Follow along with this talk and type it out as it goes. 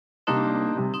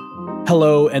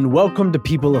Hello, and welcome to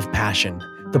People of Passion,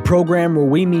 the program where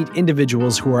we meet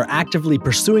individuals who are actively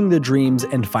pursuing their dreams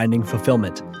and finding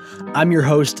fulfillment. I'm your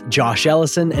host, Josh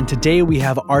Ellison, and today we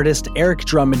have artist Eric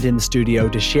Drummond in the studio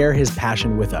to share his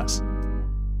passion with us.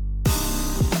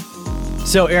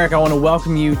 So, Eric, I want to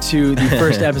welcome you to the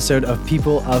first episode of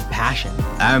People of Passion.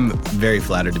 I'm very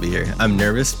flattered to be here. I'm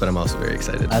nervous, but I'm also very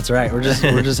excited. That's right. We're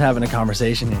just having a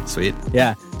conversation here. Sweet.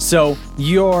 Yeah. So,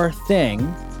 your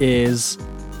thing is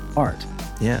art.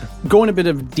 Yeah. Go in a bit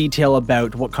of detail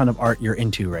about what kind of art you're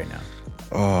into right now.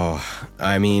 Oh,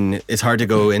 I mean, it's hard to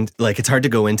go into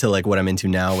what I'm into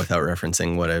now without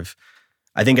referencing what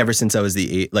I think ever since I was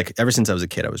a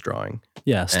kid, I was drawing.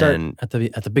 Yeah, start at the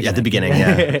beginning. At the beginning,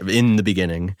 yeah. In the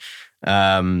beginning.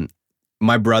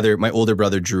 My older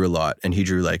brother drew a lot, and he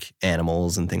drew like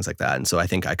animals and things like that. And so I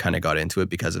think I kind of got into it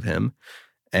because of him.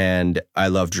 And I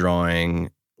love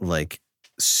drawing like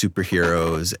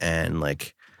superheroes and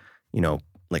like, you know,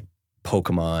 like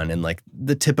Pokemon and like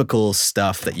the typical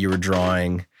stuff that you were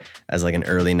drawing as like an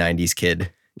early 90s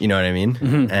kid. You know what I mean?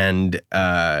 Mm-hmm. And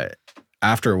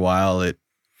after a while,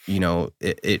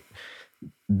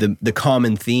 the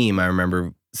common theme I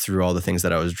remember through all the things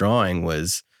that I was drawing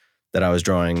was that I was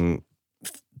drawing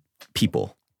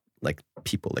people like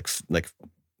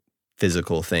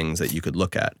physical things that you could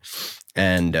look at.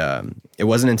 And it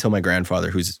wasn't until my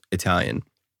grandfather, who's Italian,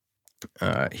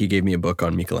 he gave me a book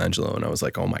on Michelangelo, and I was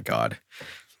like, oh my God,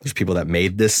 there's people that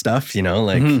made this stuff, you know,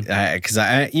 like, because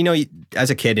as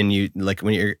a kid, and you like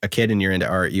when you're a kid and you're into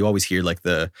art, you always hear like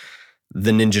the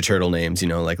Ninja Turtle names, you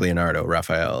know, like Leonardo,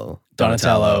 Raphael,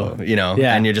 Donatello, you know,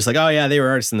 and you're just like, oh yeah, they were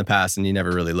artists in the past, and you never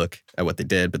really look at what they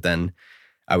did. But then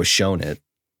I was shown it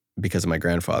because of my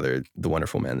grandfather, the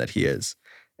wonderful man that he is.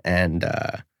 And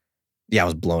I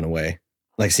was blown away.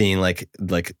 Like seeing like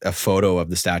a photo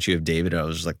of the statue of David, I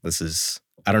was just like,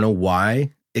 I don't know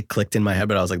why it clicked in my head,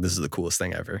 but I was like, this is the coolest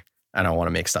thing ever. And I want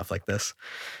to make stuff like this.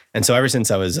 And so ever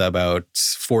since I was about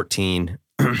 14,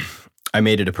 I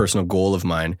made it a personal goal of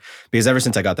mine, because ever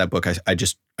since I got that book,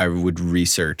 I would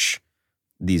research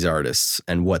these artists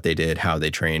and what they did, how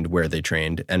they trained, where they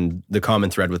trained. And the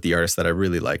common thread with the artists that I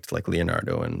really liked, like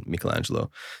Leonardo and Michelangelo,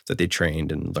 is that they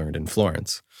trained and learned in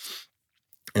Florence.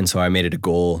 And so I made it a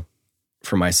goal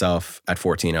for myself at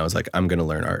 14. I was like, I'm going to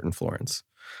learn art in Florence.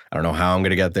 I don't know how I'm going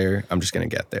to get there. I'm just going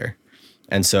to get there.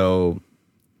 And so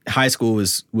high school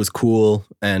was cool.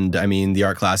 And I mean, the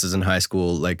art classes in high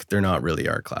school, like, they're not really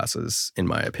art classes, in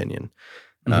my opinion.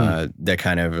 They're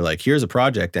kind of like, here's a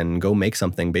project and go make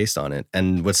something based on it.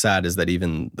 And what's sad is that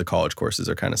even the college courses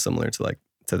are kind of similar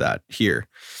to that here.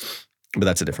 But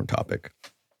that's a different topic.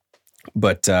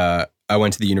 But I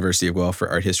went to the University of Guelph for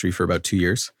art history for about 2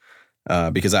 years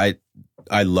because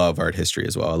I love art history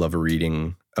as well. I love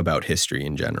reading about history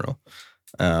in general.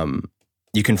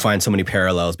 You can find so many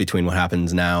parallels between what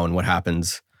happens now and what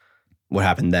happened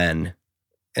then.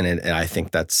 And I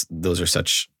think those are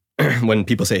such, when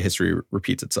people say history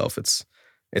repeats itself, it's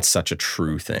such a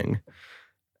true thing.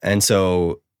 And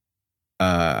so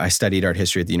I studied art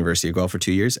history at the University of Guelph for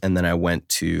 2 years. And then I went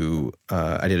to,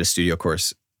 I did a studio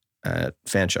course at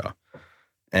Fanshawe.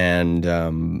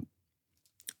 And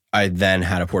I then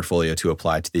had a portfolio to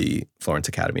apply to the Florence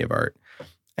Academy of Art.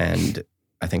 And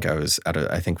I think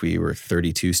we were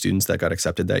 32 students that got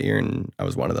accepted that year, and I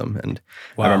was one of them. And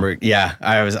wow. I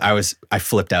remember, I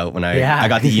flipped out when I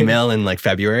got the email in like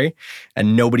February,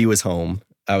 and nobody was home.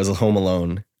 I was home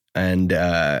alone, and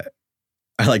I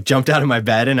like jumped out of my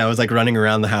bed, and I was like running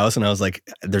around the house, and I was like,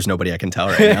 "There's nobody I can tell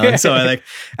right now." And so I like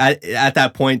at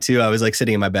that point too, I was like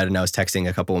sitting in my bed, and I was texting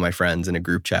a couple of my friends in a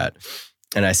group chat,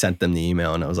 and I sent them the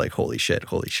email, and I was like, "Holy shit,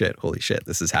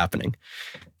 this is happening."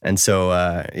 And so,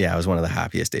 it was one of the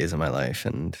happiest days of my life.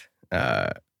 And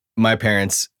my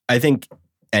parents, I think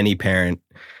any parent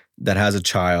that has a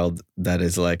child that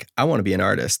is like, I want to be an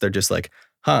artist, they're just like,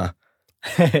 huh,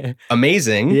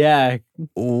 amazing. Yeah.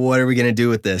 What are we going to do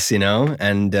with this, you know?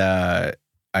 And I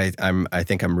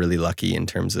think I'm really lucky in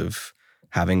terms of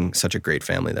having such a great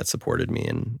family that supported me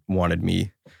and wanted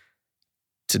me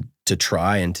to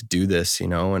try and to do this, you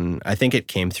know? And I think it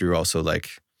came through also like,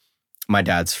 my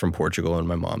dad's from Portugal and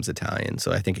my mom's Italian.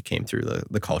 So I think it came through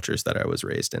the cultures that I was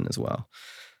raised in as well.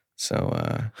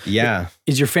 So, yeah.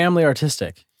 Is your family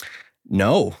artistic?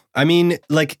 No. I mean,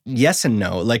 like, yes and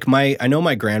no. Like I know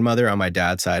my grandmother on my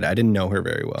dad's side, I didn't know her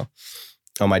very well.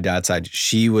 On my dad's side,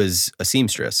 she was a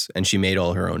seamstress and she made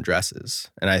all her own dresses.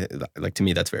 And to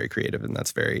me, that's very creative and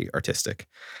that's very artistic.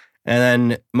 And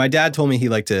then my dad told me he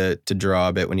liked to draw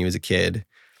a bit when he was a kid.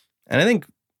 And I think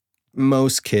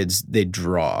most kids, they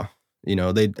draw. You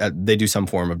know, they do some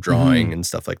form of drawing and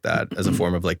stuff like that as a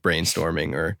form of like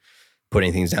brainstorming or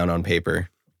putting things down on paper,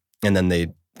 and then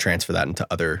they transfer that into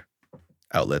other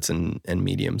outlets and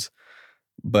mediums.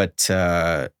 But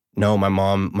no, my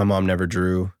mom never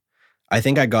drew. I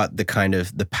think I got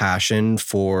the passion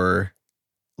for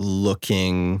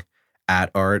looking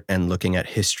at art and looking at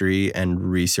history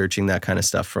and researching that kind of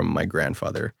stuff from my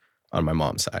grandfather on my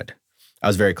mom's side. I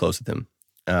was very close with him.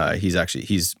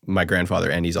 He's my grandfather,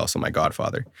 and he's also my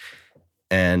godfather.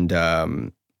 And I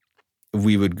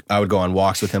would go on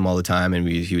walks with him all the time, and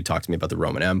he would talk to me about the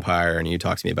Roman Empire, and he would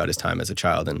talk to me about his time as a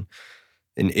child in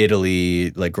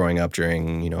Italy, like growing up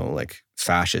during, like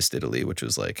fascist Italy, which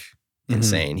was like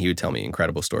insane. He would tell me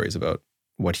incredible stories about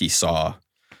what he saw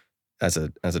as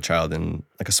a child in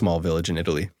like a small village in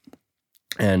Italy.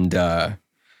 And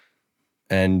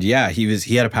yeah,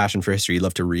 he had a passion for history. He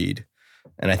loved to read.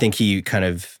 And I think he kind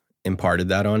of imparted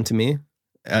that onto me,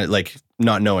 like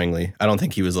not knowingly. I don't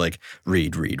think he was like,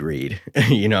 read,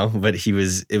 but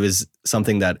it was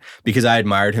something that, because I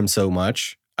admired him so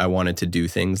much, I wanted to do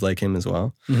things like him as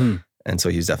well. Mm-hmm. And so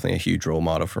he's definitely a huge role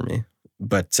model for me.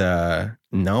 But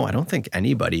no, I don't think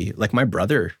anybody, like my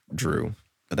brother drew,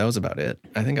 but that was about it.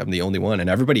 I think I'm the only one. And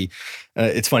everybody,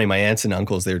 it's funny, my aunts and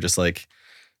uncles, they were just like,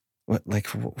 what, like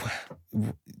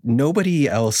nobody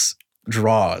else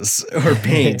draws or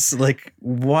paints. Like,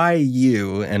 why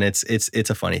you? And it's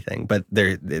a funny thing, but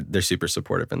they're super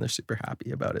supportive and they're super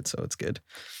happy about it. So it's good.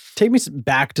 Take me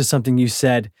back to something you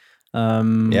said.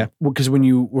 Because when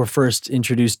you were first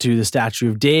introduced to the statue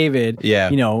of David,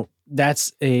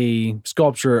 that's a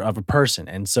sculpture of a person.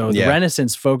 And so the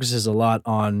Renaissance focuses a lot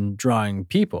on drawing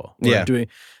people.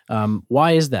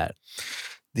 Why is that?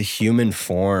 The human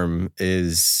form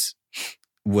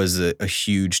was a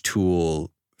huge tool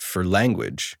for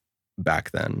language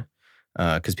back then,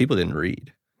 because people didn't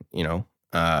read,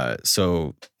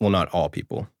 so, well, not all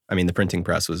people. I mean, the printing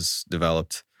press was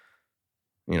developed,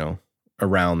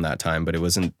 around that time, but it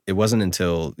wasn't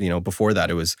until, before that,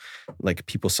 it was like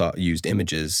people used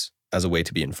images as a way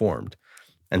to be informed.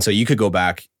 And so you could go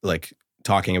back, like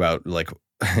talking about like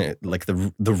like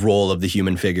the role of the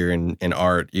human figure in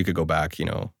art. You could go back,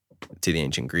 to the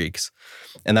ancient Greeks.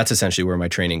 And that's essentially where my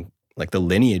training, like the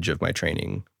lineage of my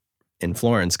training in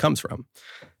Florence comes from,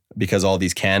 because all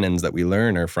these canons that we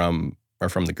learn are from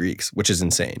the Greeks, which is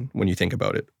insane when you think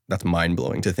about it. That's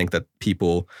mind-blowing to think that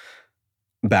people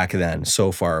back then,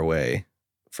 so far away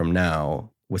from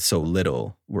now, with so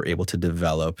little, were able to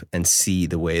develop and see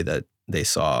the way that they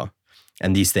saw.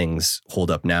 And these things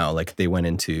hold up now. Like they went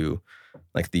into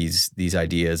like these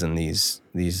ideas and these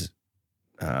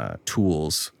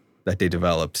tools that they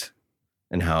developed,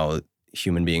 and how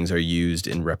human beings are used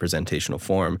in representational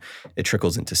form. It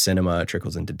trickles into cinema, it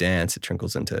trickles into dance, it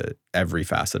trickles into every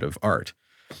facet of art.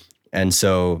 And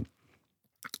so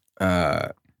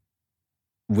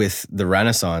with the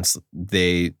Renaissance,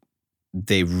 they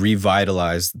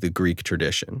revitalized the Greek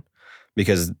tradition,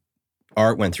 because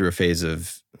art went through a phase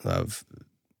of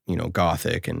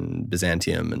Gothic and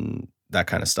Byzantium and that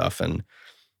kind of stuff. And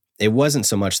it wasn't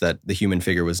so much that the human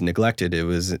figure was neglected, it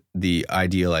was the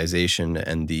idealization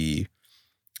and the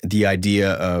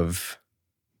idea of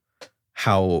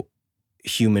how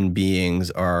human beings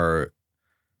are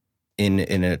in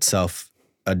itself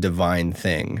a divine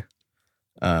thing,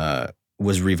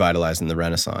 was revitalized in the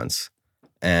Renaissance.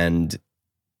 And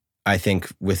I think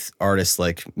with artists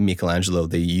like Michelangelo,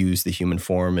 they use the human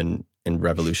form in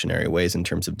revolutionary ways, in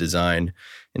terms of design,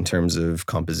 in terms of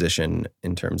composition,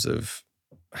 in terms of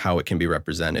how it can be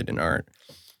represented in art.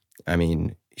 I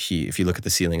mean, if you look at the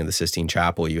ceiling of the Sistine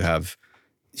Chapel, you have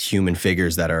human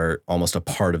figures that are almost a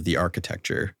part of the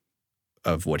architecture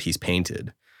of what he's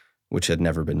painted, which had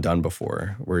never been done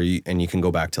before. And you can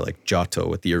go back to like Giotto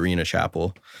with the Arena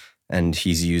Chapel, and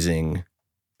he's using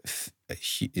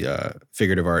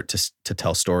figurative art to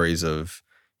tell stories of,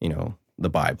 the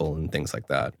Bible and things like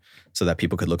that, so that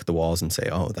people could look at the walls and say,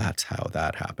 oh, that's how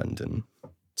that happened, and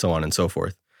so on and so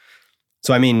forth.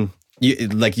 So, I mean,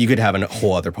 you could have a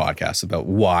whole other podcast about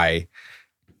why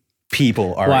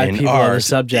people are in people art. Are the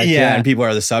subject. Yeah, and people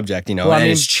are the subject,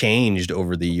 it's changed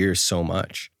over the years so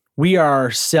much. We are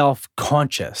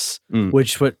self-conscious,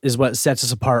 which is what sets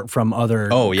us apart from other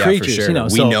creatures. For sure.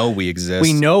 We know we exist.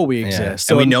 We know we exist. Yeah.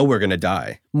 So, and we know we're going to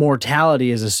die.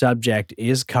 Mortality as a subject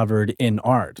is covered in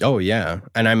art. Oh, yeah.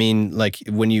 And I mean, like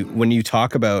when you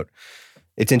talk about,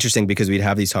 it's interesting because we'd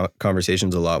have these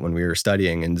conversations a lot when we were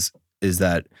studying, and is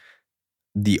that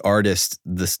the artist,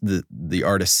 the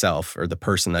artist self, or the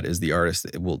person that is the artist,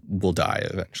 will die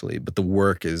eventually. But the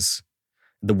work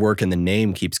and the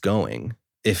name keeps going.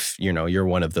 If, you're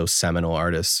one of those seminal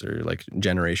artists or like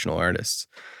generational artists,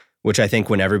 which I think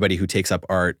when everybody who takes up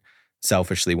art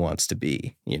selfishly wants to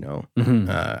be, you know. Mhm.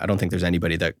 I don't think there's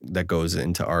anybody that goes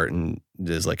into art and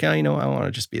is like, yeah, you know, I want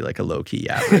to just be like a low key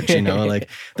average, you know. Like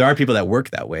there are people that work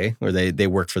that way, where they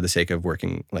work for the sake of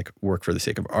working, like work for the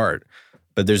sake of art.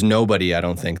 But there's nobody, I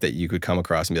don't think, that you could come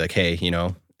across and be like, hey, you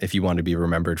know, if you want to be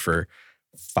remembered for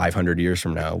 500 years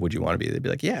from now, would you want to be? They'd be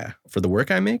like, yeah, for the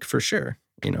work I make, for sure,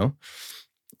 you know.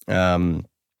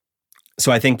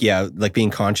 So I think, yeah, like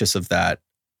being conscious of that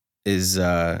is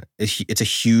it's a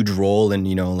huge role in,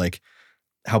 you know, like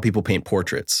how people paint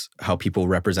portraits, how people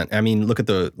represent. I mean, look at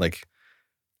the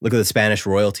Spanish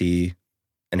royalty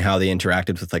and how they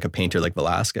interacted with like a painter like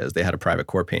Velázquez. They had a private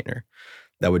court painter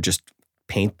that would just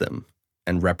paint them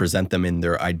and represent them in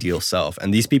their ideal self.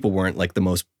 And these people weren't like the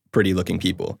most pretty looking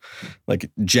people.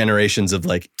 Like generations of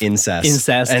like incest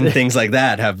and things like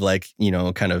that have like, you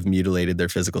know, kind of mutilated their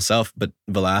physical self. But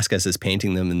Velázquez is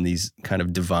painting them in these kind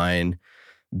of divine,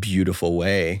 beautiful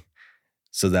way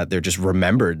so that they're just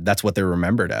remembered. That's what they're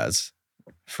remembered as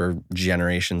for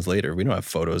generations later. We don't have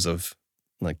photos of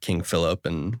like King Philip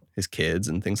and his kids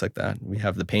and things like that. We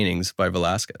have the paintings by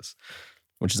Velázquez,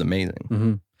 which is amazing.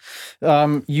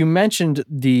 Mm-hmm. You mentioned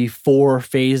the 4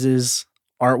 phases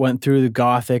art went through, the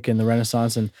Gothic and the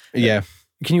Renaissance, and yeah.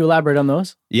 Can you elaborate on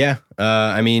those? Yeah.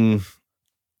 I mean,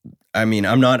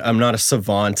 I'm not a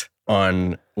savant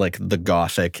on like the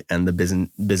Gothic and the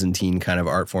Byzantine kind of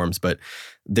art forms, but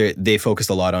they focused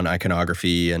a lot on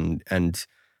iconography and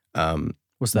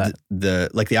what's that? The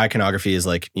iconography is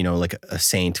like, you know, like a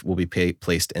saint will be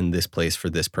placed in this place for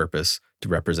this purpose to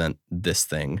represent this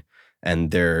thing,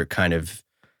 and they're kind of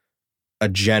a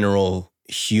general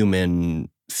human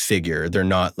figure. They're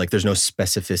not like, there's no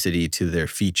specificity to their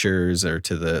features or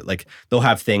to the, like, they'll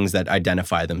have things that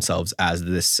identify themselves as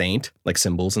this saint, like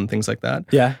symbols and things like that.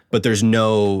 Yeah. But there's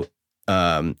no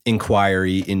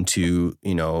inquiry into,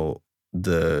 you know,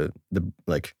 the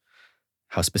like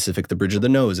how specific the bridge of the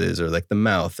nose is, or like the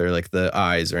mouth, or like the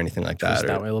eyes, or anything like that. Twist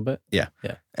that way a little bit. Yeah.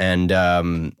 Yeah. And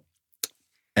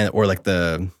or like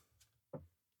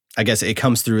I guess it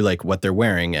comes through like what they're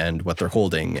wearing and what they're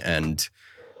holding, and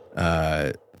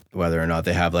whether or not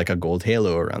they have like a gold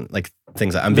halo around, like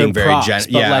things. I'm being very general.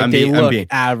 Yeah, like I'm being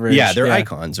average. Yeah, they're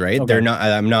icons, right? Okay. They're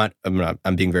not.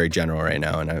 I'm being very general right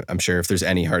now, and I'm sure if there's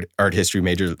any art history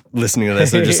major listening to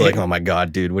this, they're just like, oh my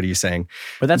god, dude, what are you saying?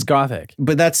 But that's Gothic.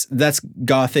 But that's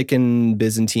Gothic and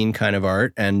Byzantine kind of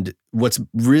art. And what's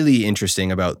really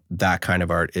interesting about that kind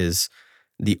of art is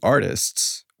the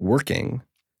artists working.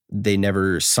 They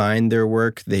never signed their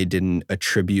work. They didn't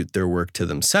attribute their work to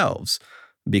themselves,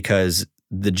 because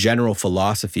the general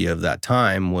philosophy of that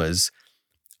time was,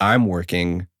 I'm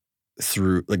working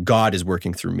through, like, God is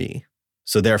working through me.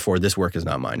 So therefore, this work is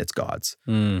not mine, it's God's.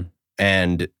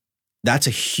 And that's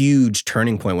a huge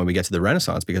turning point when we get to the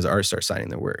Renaissance, because artists start signing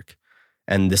their work.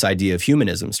 And this idea of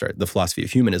humanism the philosophy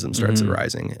of humanism starts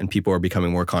arising, and people are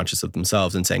becoming more conscious of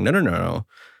themselves and saying, no.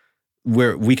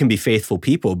 We can be faithful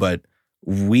people, but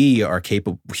we are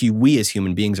capable, we as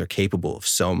human beings are capable of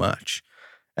so much.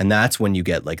 And that's when you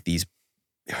get like these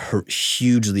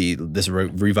hugely, this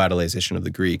revitalization of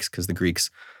the Greeks, because the Greeks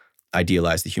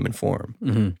idealized the human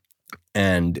form.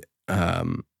 And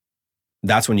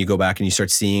that's when you go back and you start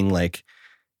seeing, like,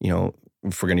 you know,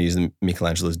 if we're going to use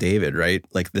Michelangelo's David, right?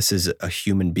 Like, this is a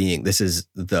human being. This is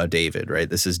the David, right?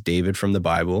 This is David from the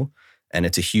Bible. And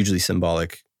it's a hugely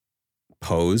symbolic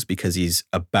pose, because he's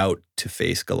about to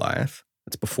face Goliath.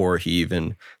 It's before he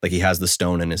even, like, he has the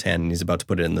stone in his hand and he's about to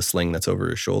put it in the sling that's over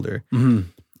his shoulder.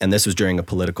 And this was during a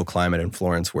political climate in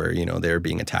Florence where, you know, they're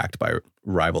being attacked by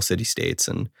rival city-states,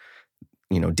 and,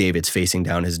 you know, David's facing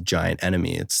down his giant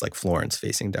enemy. It's like Florence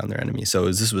facing down their enemy. So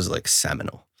this was like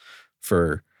seminal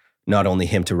for not only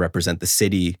him to represent the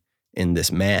city in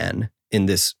this man, in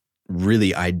this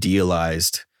really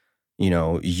idealized, you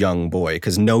know, young boy,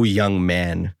 because no young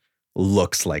man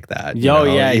looks like that.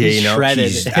 Yeah, he's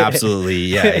shredded. He's absolutely,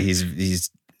 yeah. He's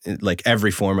like,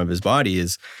 every form of his body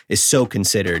is so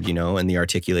considered, you know, and the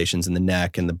articulations in the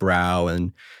neck and the brow,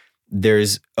 and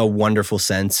there's a wonderful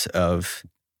sense of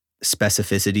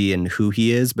specificity in who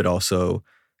he is, but also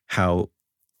how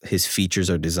his features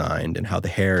are designed, and how the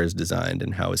hair is designed,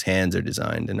 and how his hands are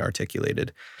designed and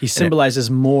articulated. He symbolizes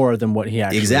more than what he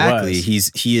actually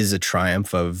was. He is a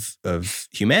triumph of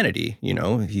humanity, you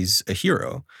know, he's a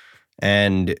hero.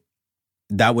 And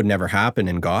that would never happen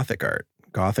in Gothic art.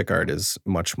 Gothic art is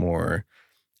much more,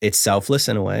 it's selfless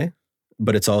in a way,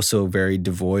 but it's also very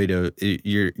devoid of,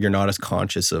 you're not as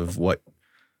conscious of what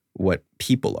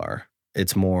people are.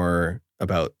 It's more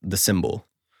about the symbol.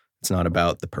 It's not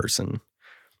about the person.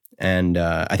 And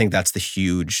I think that's the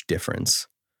huge difference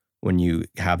when you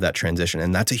have that transition.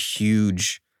 And that's a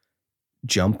huge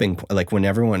jumping, like when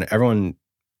everyone,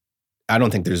 I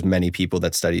don't think there's many people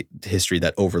that study history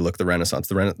that overlook the Renaissance.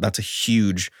 That's a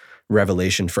huge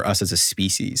revelation for us as a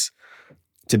species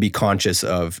to be conscious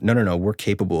of, no, we're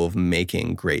capable of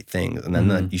making great things. And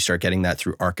then you start getting that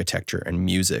through architecture and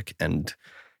music and,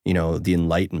 the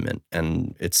Enlightenment.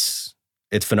 And it's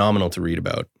phenomenal to read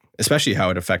about, especially how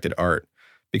it affected art,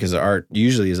 because art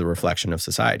usually is a reflection of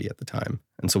society at the time.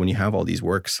 And so when you have all these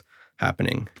works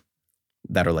happening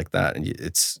that are like that,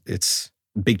 it's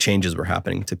big changes were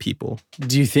happening to people.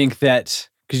 Do you think that,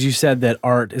 because you said that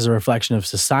art is a reflection of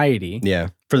society. Yeah,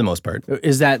 for the most part.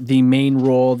 Is that the main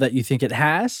role that you think it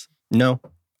has? No,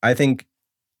 I think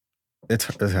it's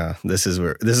this is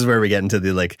where we get into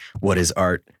the like, what is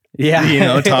art?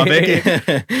 Yeah, topic.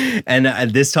 And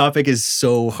this topic is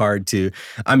so hard to.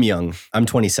 I'm young. I'm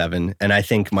 27, and I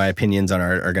think my opinions on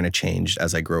art are going to change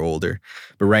as I grow older.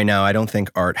 But right now, I don't think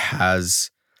art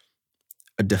has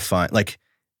a defined, like,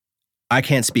 I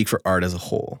can't speak for art as a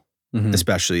whole,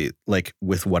 especially like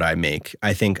with what I make.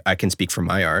 I think I can speak for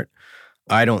my art.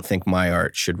 I don't think my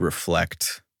art should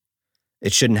reflect.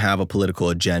 It shouldn't have a political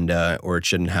agenda, or it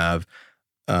shouldn't have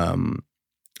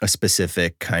a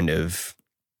specific kind of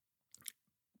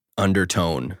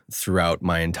undertone throughout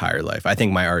my entire life. I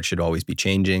think my art should always be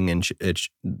changing, and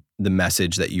the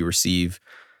message that you receive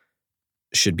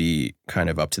should be kind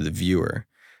of up to the viewer.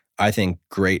 I think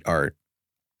great art,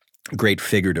 great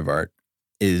figurative art,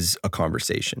 is a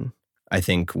conversation. I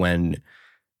think when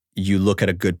you look at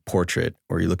a good portrait,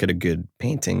 or you look at a good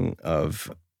painting of,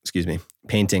 a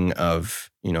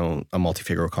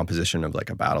multifigural composition of like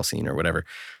a battle scene or whatever,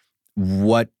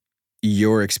 what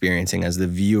you're experiencing as the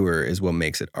viewer is what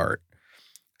makes it art.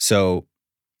 So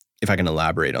if I can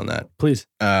elaborate on that. Please.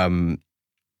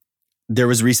 There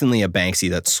was recently a Banksy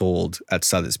that sold at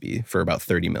Sotheby's for about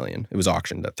 30 million. It was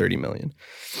auctioned at 30 million.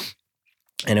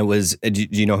 And it was, do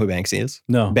you know who Banksy is?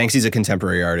 No. Banksy's a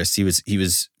contemporary artist. He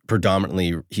was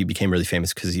predominantly, he became really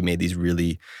famous because he made these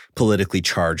really politically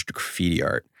charged graffiti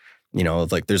art.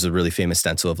 Like there's a really famous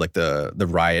stencil of like the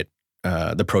riot,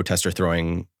 the protester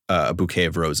throwing a bouquet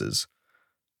of roses.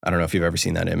 I don't know if you've ever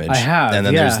seen that image. I have. And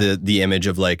then there's the image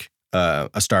of like a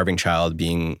starving child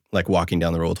being like walking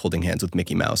down the road holding hands with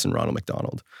Mickey Mouse and Ronald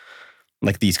McDonald.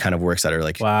 Like these kind of works that are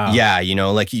like, wow. Yeah,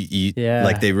 like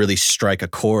like they really strike a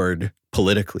chord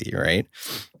politically, right?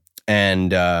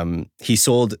 And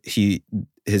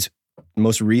his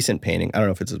most recent painting, I don't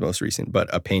know if it's his most recent, but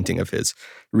a painting of his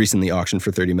recently auctioned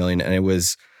for 30 million. And it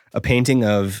was a painting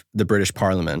of the British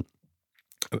Parliament.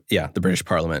 Yeah, the British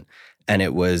Parliament. And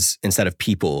it was, instead of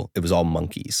people, it was all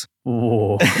monkeys.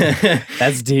 Ooh,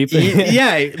 that's deep.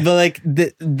 Yeah, but like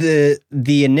the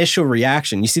initial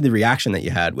reaction, you see the reaction that you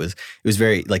had was, it was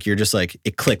very like, you're just like,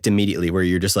 it clicked immediately where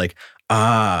you're just like,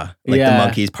 the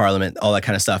monkeys, Parliament, all that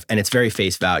kind of stuff. And it's very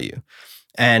face value.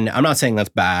 And I'm not saying that's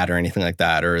bad or anything like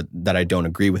that, or that I don't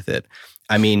agree with it.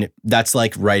 I mean, that's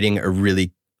like writing a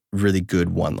really, really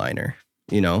good one-liner,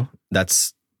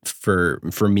 that's for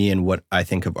me and what I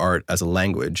think of art as a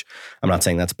language. I'm not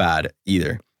saying that's bad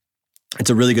either. It's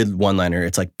a really good one-liner.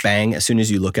 It's like bang, as soon as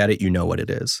you look at it, you know what it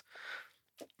is.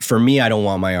 For me, I don't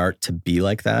want my art to be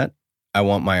like that. I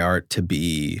want my art to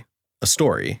be a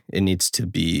story. It needs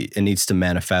to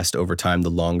manifest over time the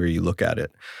longer you look at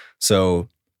it. So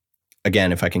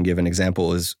again, if I can give an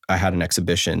example, is I had an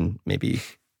exhibition maybe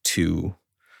 3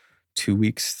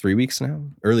 weeks now,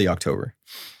 early October.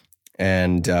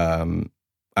 And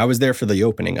I was there for the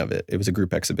opening of it. It was a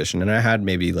group exhibition, and I had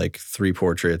maybe like 3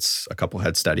 portraits, a couple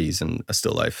head studies, and a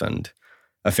still life and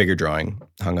a figure drawing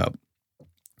hung up.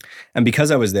 And because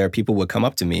I was there, people would come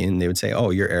up to me and they would say,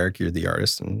 "Oh, you're Eric, you're the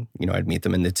artist." And, I'd meet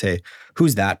them and they'd say,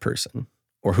 "Who's that person?"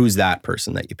 Or "Who's that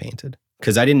person that you painted?"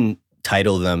 Because I didn't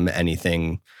title them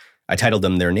anything. I titled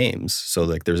them their names. So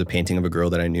like there was a painting of a girl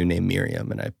that I knew named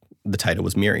Miriam, and the title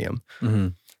was Miriam. Mm-hmm.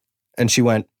 And she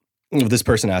went, this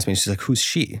person asked me, she's like, "Who's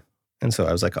she?" And so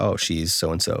I was like, "Oh, she's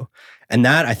so-and-so." And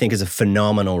that, I think, is a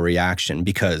phenomenal reaction,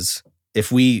 because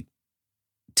if we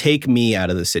take me out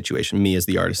of the situation, me as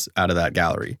the artist out of that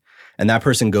gallery, and that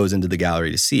person goes into the gallery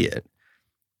to see it,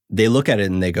 they look at it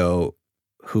and they go,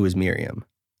 "Who is Miriam?"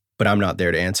 But I'm not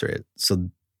there to answer it. So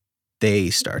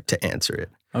they start to answer it.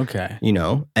 Okay.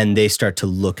 And they start to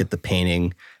look at the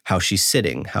painting, how she's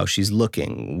sitting, how she's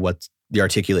looking, what's the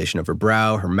articulation of her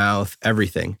brow, her mouth,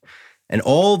 everything. And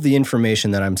all the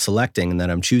information that I'm selecting and that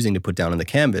I'm choosing to put down on the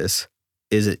canvas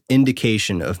is an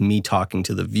indication of me talking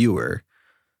to the viewer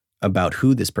about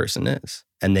who this person is.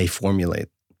 And they formulate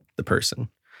the person,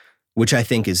 which I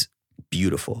think is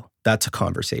beautiful. That's a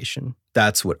conversation.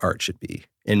 That's what art should be,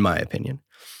 in my opinion.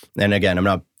 And again, I'm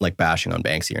not like bashing on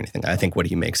Banksy or anything. I think what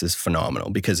he makes is phenomenal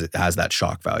because it has that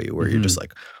shock value where you're just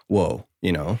like, whoa,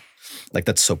 you know, like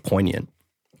that's so poignant.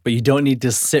 But you don't need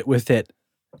to sit with it.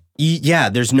 Yeah,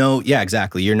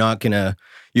 exactly. You're going to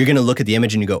look at the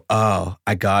image and you go, oh,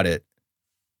 I got it.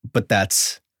 But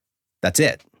that's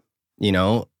it. You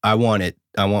know, I want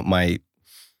my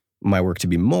work to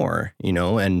be more, you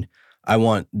know, and I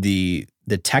want the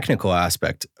technical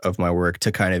aspect of my work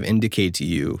to kind of indicate to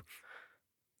you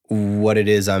what it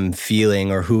is I'm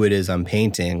feeling or who it is I'm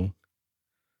painting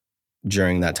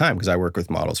during that time, because I work with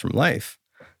models from life.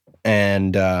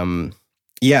 And so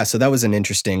that was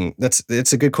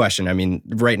it's a good question. I mean,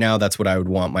 right now that's what I would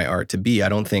want my art to be. I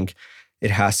don't think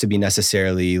it has to be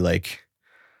necessarily like,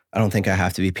 I don't think I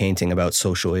have to be painting about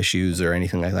social issues or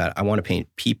anything like that. I want to paint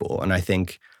people. And I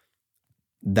think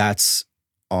that's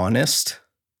honest.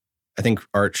 I think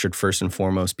art should first and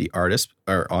foremost be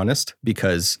honest,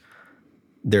 because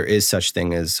there is such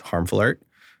thing as harmful art.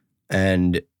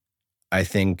 And I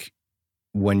think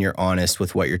when you're honest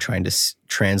with what you're trying to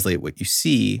translate what you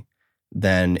see,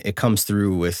 then it comes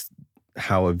through with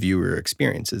how a viewer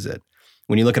experiences it.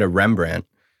 When you look at a Rembrandt,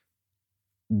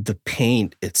 the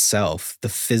paint itself, the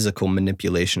physical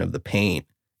manipulation of the paint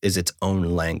is its own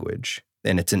language,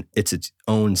 and it's its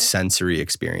own sensory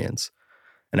experience.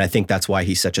 And I think that's why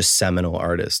he's such a seminal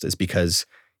artist, is because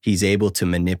he's able to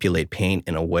manipulate paint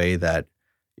in a way that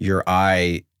your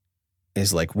eye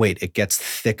is like, wait, it gets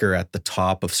thicker at the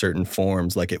top of certain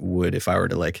forms like it would if I were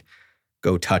to like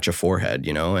go touch a forehead,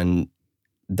 you know? And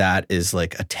that is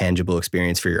like a tangible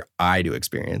experience for your eye to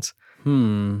experience,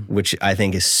 which I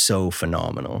think is so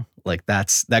phenomenal. Like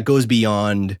that goes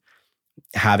beyond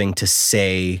having to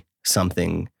say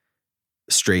something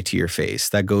straight to your face.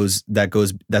 That's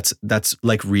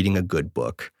like reading a good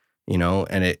book, you know?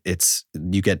 And it's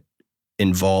you get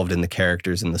involved in the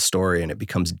characters in the story, and it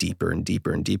becomes deeper and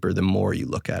deeper and deeper the more you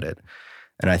look at it.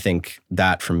 And I think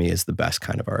that for me is the best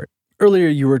kind of art. Earlier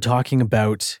you were talking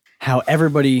about how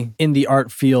everybody in the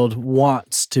art field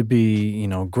wants to be, you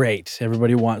know, great.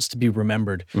 Everybody wants to be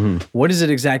remembered. Mm-hmm. What is it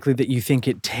exactly that you think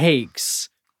it takes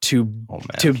to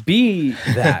be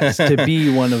that, to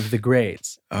be one of the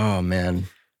greats? Oh man.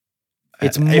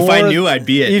 It's more, if I knew, I'd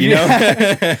be it, you know?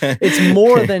 It's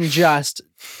more than just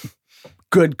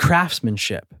good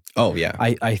craftsmanship. Oh yeah.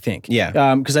 I think.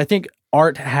 Yeah. Because I think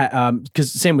art,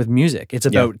 because same with music, it's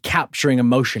about capturing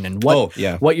emotion and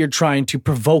what you're trying to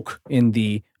provoke in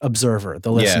the observer,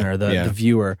 the listener, the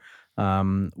viewer.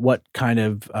 What kind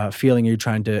of feeling are you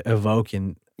trying to evoke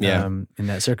in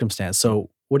that circumstance?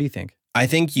 So what do you think? I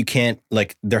think you can't,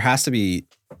 like, there has to be,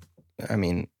 I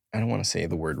mean, I don't want to say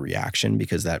the word reaction,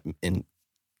 because that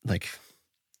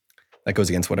goes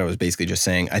against what I was basically just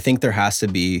saying. I think there has to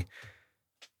be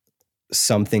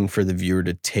something for the viewer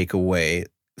to take away.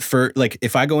 For like,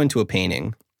 if I go into a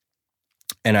painting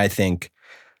and I think,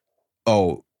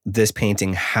 oh, this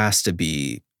painting has to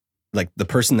be like, the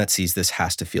person that sees this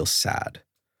has to feel sad,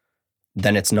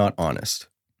 then it's not honest,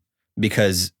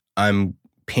 because I'm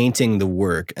painting the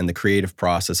work, and the creative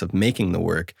process of making the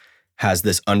work has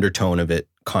this undertone of it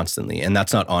constantly. And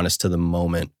that's not honest to the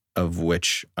moment of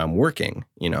which I'm working,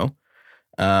 you know?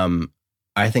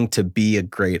 I think to be a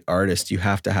great artist, you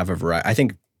have to have a variety. I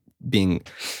think being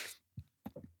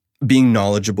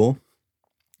knowledgeable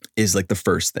is like the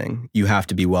first thing. You have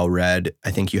to be well read.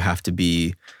 I think you have to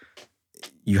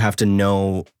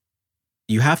know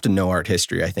art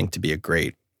history, I think, to be a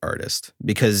great artist.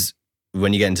 Because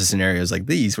when you get into scenarios like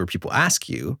these where people ask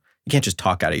you, you can't just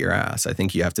talk out of your ass. I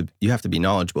think you have to be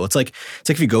knowledgeable. It's like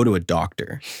if you go to a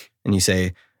doctor and you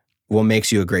say, what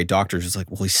makes you a great doctor? It's like,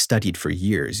 well, he studied for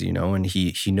years, you know, and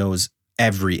he knows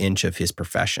every inch of his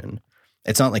profession.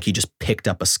 It's not like he just picked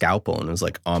up a scalpel and was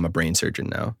like, oh, I'm a brain surgeon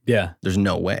now. Yeah. There's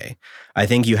no way. I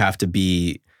think you have to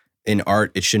be, in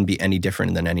art, it shouldn't be any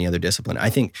different than any other discipline. I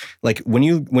think, like, when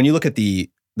you look at the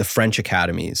French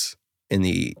academies in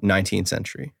the 19th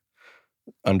century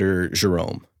under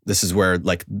Jerome, this is where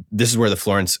the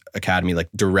Florence Academy, like,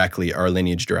 directly, our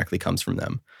lineage directly comes from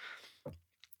them.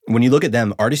 When you look at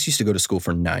them, artists used to go to school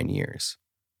for 9 years,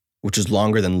 which is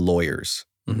longer than lawyers.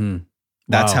 Mm-hmm.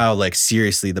 That's how, like,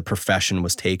 seriously the profession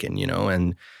was taken, you know?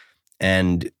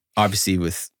 And obviously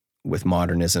with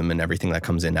modernism and everything that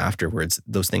comes in afterwards,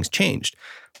 those things changed.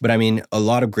 But I mean, a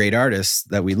lot of great artists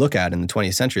that we look at in the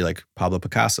 20th century, like Pablo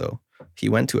Picasso, he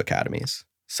went to academies.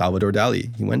 Salvador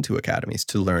Dali, he went to academies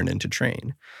to learn and to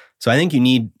train. So I think you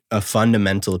need a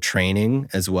fundamental training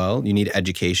as well. You need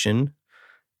education,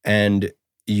 and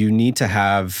you need to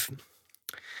have,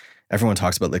 everyone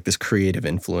talks about like this creative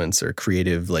influence or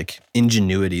creative like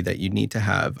ingenuity that you need to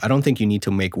have. I don't think you need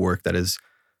to make work that is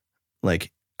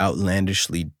like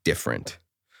outlandishly different.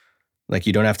 Like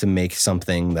you don't have to make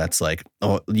something that's like,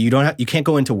 you can't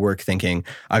go into work thinking,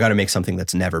 I got to make something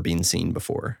that's never been seen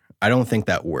before. I don't think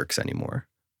that works anymore.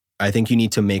 I think you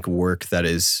need to make work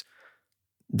that's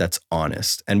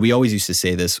honest. And we always used to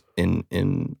say this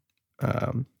in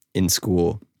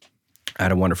school. I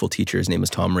had a wonderful teacher. His name was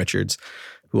Tom Richards,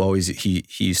 who always, he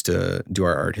used to do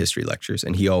our art history lectures.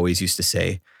 And he always used to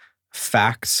say,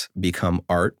 facts become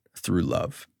art through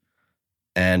love.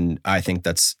 And I think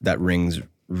that rings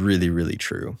really, really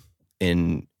true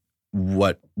in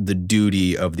what the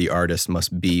duty of the artist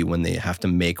must be when they have to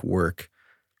make work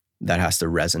that has to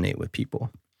resonate with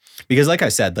people. Because like I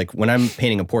said, like when I'm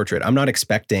painting a portrait, I'm not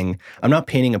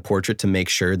painting a portrait to make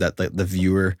sure that the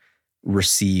viewer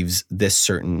receives this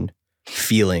certain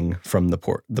feeling from the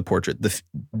portrait.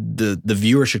 The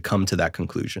viewer should come to that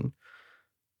conclusion,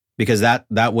 because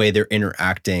that way they're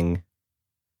interacting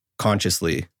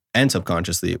consciously and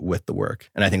subconsciously with the work.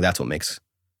 And I think that's what makes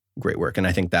great work. And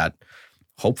I think that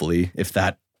hopefully if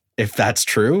that's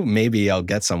true, maybe I'll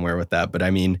get somewhere with that. But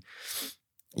I mean,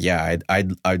 yeah,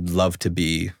 I'd love to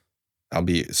be, I'll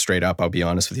be straight up, I'll be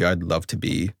honest with you, I'd love to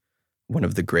be one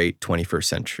of the great 21st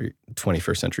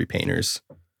century painters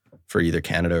for either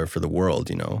Canada or for the world,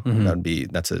 you know.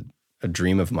 Mm-hmm. That's a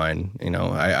dream of mine. You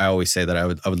know, I always say that I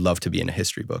would love to be in a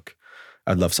history book.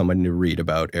 I'd love someone to read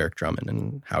about Eric Drummond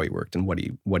and how he worked and what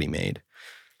he made.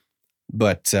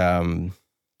 But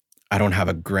I don't have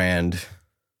a grand,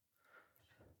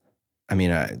 I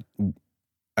mean,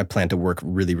 I plan to work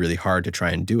really, really hard to try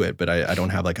and do it, but I don't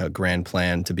have like a grand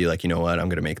plan to be like, you know what, I'm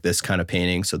going to make this kind of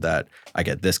painting so that I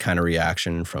get this kind of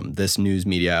reaction from this news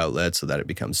media outlet so that it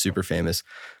becomes super famous.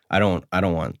 I don't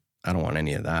want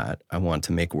any of that. I want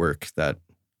to make work that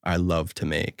I love to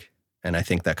make. And I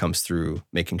think that comes through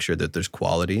making sure that there's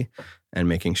quality and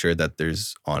making sure that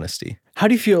there's honesty. How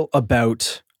do you feel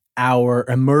about our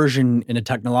immersion in a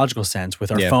technological sense with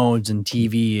our phones and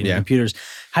TV and computers?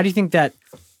 How do you think that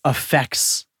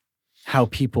affects how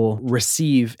people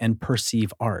receive and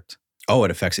perceive art? Oh, it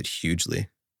affects it hugely.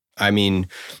 I mean,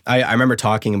 I remember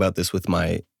talking about this with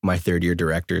my third year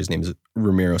director. His name is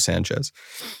Ramiro Sanchez,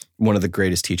 one of the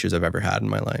greatest teachers I've ever had in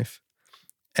my life.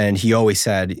 And he always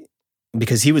said,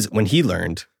 because when he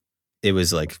learned, it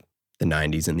was like the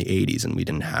 90s and the 80s, and we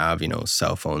didn't have, you know,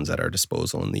 cell phones at our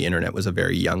disposal, and the internet was a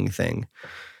very young thing.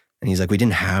 And he's like, we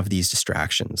didn't have these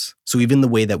distractions. So even the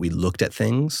way that we looked at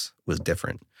things was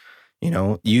different. You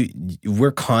know,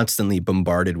 we're constantly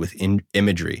bombarded with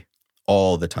imagery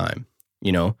all the time,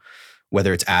 you know,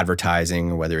 whether it's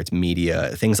advertising or whether it's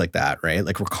media, things like that, right?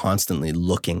 Like we're constantly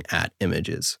looking at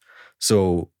images.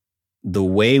 So the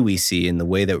way we see and the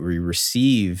way that we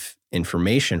receive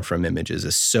information from images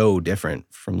is so different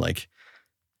from like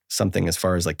something as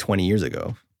far as like 20 years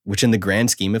ago, which in the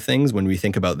grand scheme of things, when we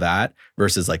think about that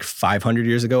versus like 500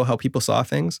 years ago, how people saw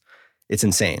things, it's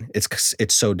insane.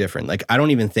 It's so different. Like, I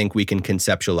don't even think we can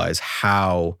conceptualize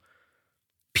how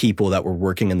people that were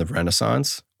working in the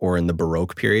Renaissance or in the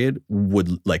Baroque period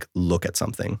would like look at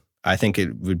something. I think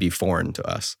it would be foreign to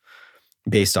us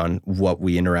based on what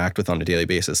we interact with on a daily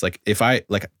basis. Like I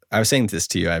was saying this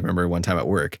to you, I remember one time at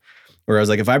work where I was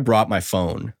like, if I brought my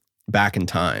phone back in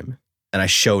time and I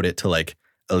showed it to like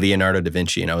a Leonardo da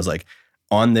Vinci and I was like,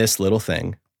 on this little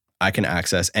thing, I can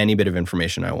access any bit of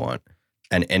information I want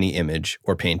and any image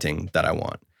or painting that I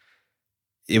want.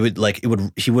 He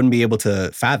wouldn't be able to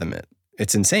fathom it.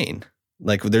 It's insane.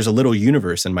 Like there's a little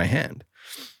universe in my hand.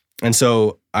 And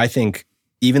so I think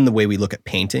even the way we look at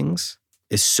paintings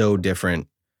is so different,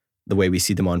 the way we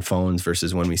see them on phones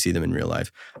versus when we see them in real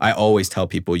life. I always tell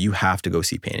people you have to go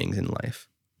see paintings in life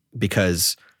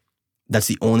because that's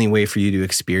the only way for you to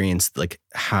experience like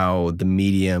how the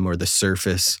medium or the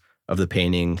surface of the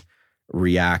painting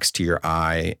reacts to your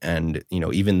eye, and you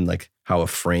know, even like how a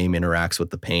frame interacts with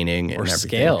the painting and everything.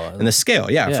 Scale. And the scale,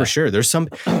 yeah, for sure.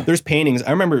 There's paintings.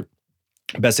 I remember,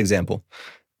 best example,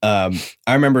 I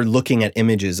remember looking at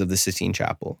images of the Sistine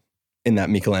Chapel in that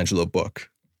Michelangelo book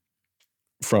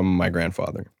from my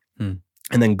grandfather. And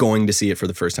then going to see it for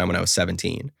the first time when I was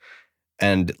 17.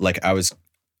 And like, I was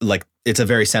like, it's a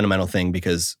very sentimental thing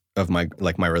because of my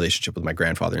relationship with my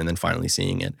grandfather. And then finally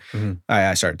seeing it,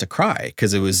 I started to cry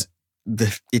because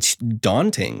it's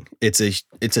daunting. It's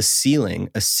a ceiling,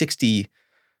 a 60,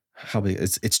 how big,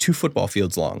 it's 2 football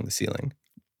fields long, the ceiling.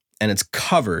 And it's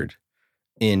covered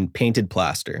in painted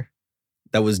plaster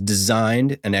that was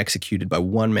designed and executed by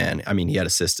one man. I mean, he had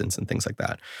assistants and things like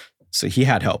that. So he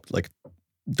had help. Like,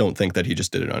 don't think that he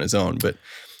just did it on his own, but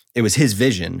it was his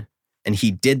vision. And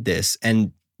he did this.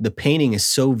 And the painting is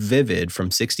so vivid from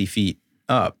 60 feet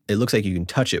up. It looks like you can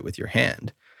touch it with your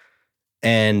hand.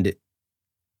 And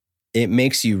it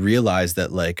makes you realize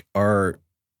that like our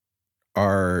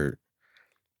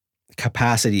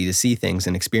capacity to see things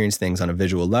and experience things on a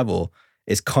visual level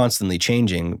is constantly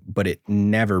changing, but it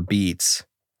never beats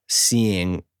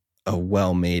seeing a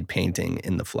well-made painting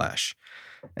in the flesh.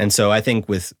 And so I think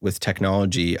with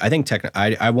technology,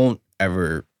 I won't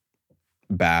ever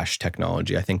bash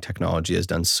technology. I think technology has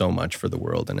done so much for the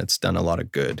world, and it's done a lot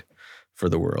of good for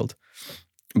the world.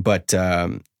 But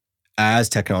as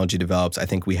technology develops, I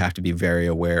think we have to be very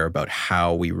aware about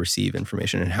how we receive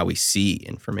information and how we see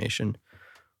information.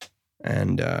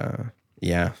 And that's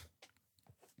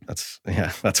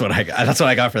what I got. That's what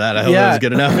I got for that. I hope that was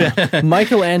good enough.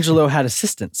 Michelangelo had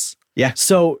assistants. Yeah.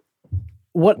 So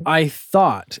what I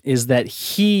thought is that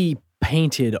he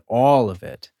painted all of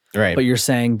it. Right. But you're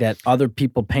saying that other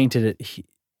people painted it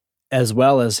as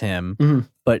well as him,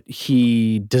 but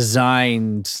he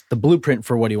designed the blueprint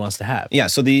for what he wants to have. Yeah.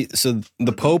 So the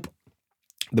Pope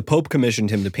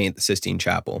commissioned him to paint the Sistine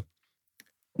Chapel,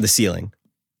 the ceiling,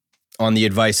 on the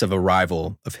advice of a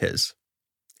rival of his.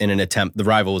 The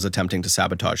rival was attempting to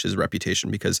sabotage his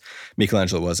reputation because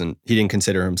Michelangelo he didn't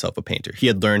consider himself a painter. He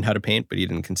had learned how to paint, but he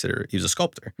was a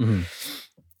sculptor. Mm-hmm.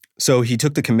 So he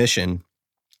took the commission,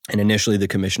 and initially the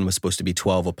commission was supposed to be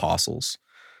 12 apostles,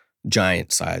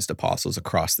 giant-sized apostles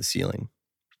across the ceiling.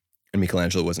 And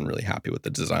Michelangelo wasn't really happy with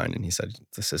the design, and he said,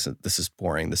 this is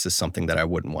boring. This is something that I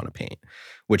wouldn't want to paint,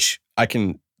 which I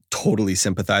can totally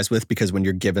sympathize with, because when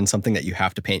you're given something that you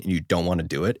have to paint and you don't want to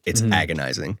do it, it's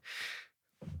agonizing.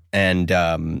 And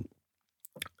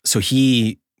so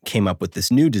he came up with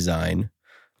this new design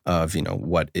of,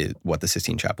 what the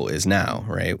Sistine Chapel is now,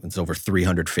 right? It's over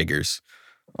 300 figures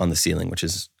on the ceiling, which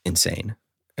is insane.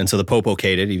 And so the Pope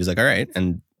okayed it. He was like, all right.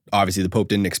 And obviously the Pope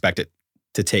didn't expect it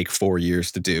to take 4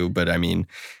 years to do, but I mean,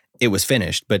 it was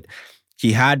finished. But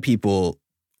he had people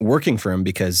working for him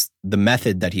because the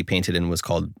method that he painted in was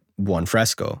called buon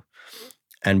fresco.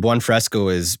 And buon fresco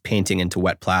is painting into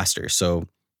wet plaster. So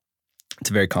it's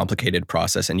a very complicated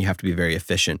process, and you have to be very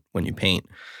efficient when you paint.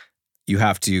 You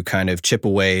have to kind of chip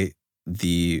away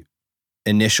the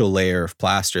initial layer of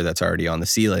plaster that's already on the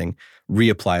ceiling,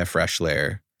 reapply a fresh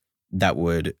layer that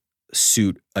would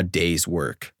suit a day's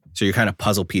work. So you're kind of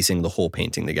puzzle piecing the whole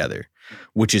painting together,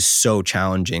 which is so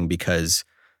challenging because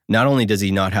not only does he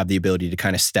not have the ability to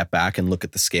kind of step back and look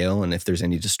at the scale and if there's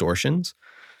any distortions,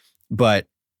 but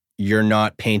you're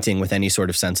not painting with any sort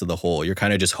of sense of the whole. You're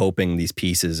kind of just hoping these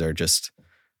pieces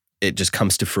it just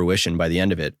comes to fruition by the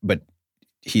end of it. But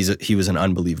he was an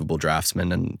unbelievable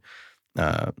draftsman and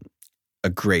a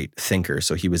great thinker,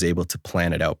 so he was able to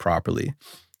plan it out properly.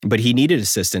 But he needed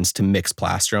assistance to mix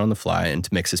plaster on the fly and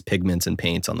to mix his pigments and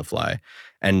paints on the fly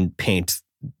and paint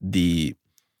the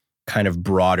kind of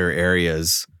broader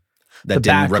areas that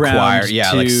didn't require,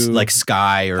 like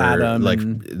sky or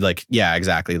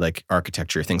exactly, like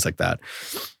architecture, things like that,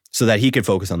 so that he could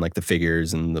focus on like the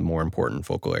figures and the more important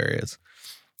focal areas.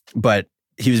 But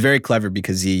he was very clever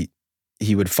because he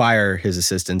would fire his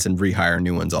assistants and rehire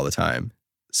new ones all the time.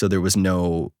 So there was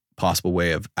no possible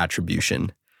way of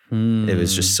attribution. It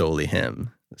was just solely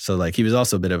him. So like he was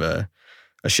also a bit of a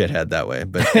shithead that way.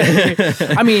 But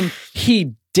I mean,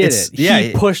 he did it.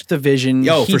 He pushed the vision.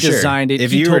 He designed it.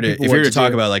 If you were to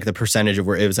talk about like the percentage of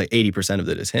where it was like 80% of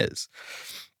it is his.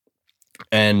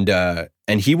 And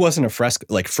he wasn't a fresco.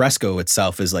 Like fresco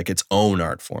itself is like its own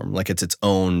art form. Like it's its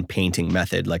own painting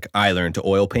method. Like I learned to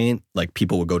oil paint. Like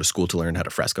people would go to school to learn how to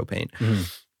fresco paint.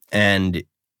 And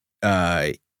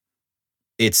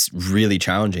it's really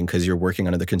challenging because you're working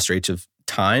under the constraints of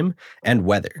time and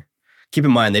weather. Keep in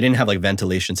mind, they didn't have like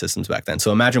ventilation systems back then.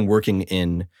 So imagine working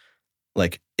in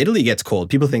like Italy gets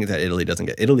cold. People think that Italy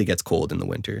gets cold in the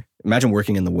winter. Imagine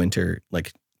working in the winter,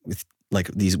 like with like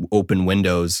these open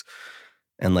windows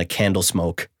and like candle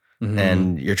smoke,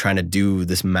 and you're trying to do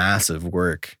this massive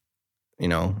work,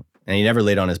 and he never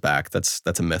laid on his back. That's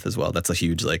a myth as well. That's a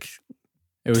huge like.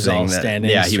 It was all standing.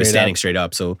 Yeah, he was standing straight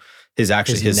up. So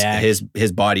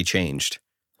his body changed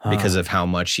because of how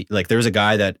much there was a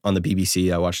guy that on the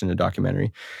BBC I watched in a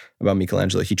documentary about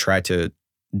Michelangelo. He tried to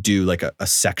do like a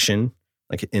section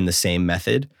like in the same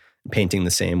method, painting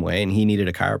the same way, and he needed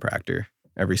a chiropractor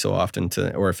every so often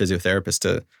or a physiotherapist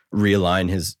to realign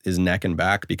his neck and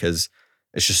back because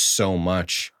it's just so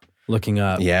much. Looking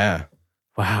up. Yeah.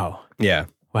 Wow. Yeah.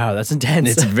 Wow, that's intense.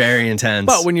 It's very intense.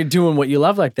 But when you're doing what you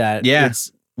love like that,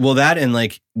 well, that and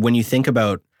like when you think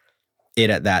about it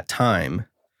at that time,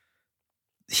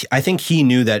 I think he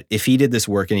knew that if he did this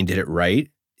work and he did it right,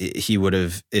 he would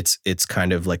have. It's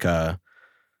kind of like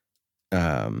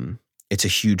it's a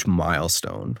huge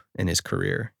milestone in his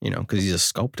career, because he's a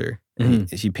sculptor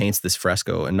and he paints this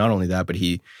fresco, and not only that, but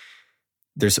he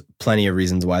there's plenty of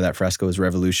reasons why that fresco is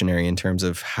revolutionary in terms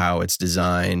of how it's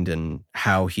designed and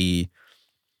how he,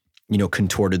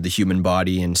 contorted the human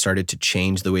body and started to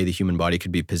change the way the human body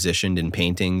could be positioned in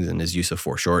paintings and his use of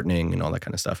foreshortening and all that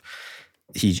kind of stuff.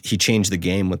 He changed the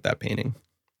game with that painting.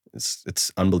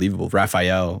 It's unbelievable.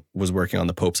 Raphael was working on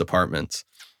the Pope's apartments,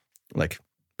 like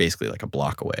basically like a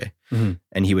block away. Mm-hmm.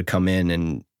 And he would come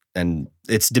in and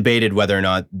it's debated whether or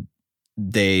not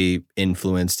they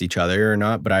influenced each other or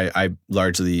not, but I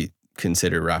largely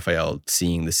consider Raphael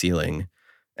seeing the ceiling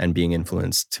and being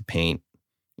influenced to paint,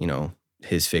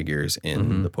 his figures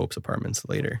in the Pope's apartments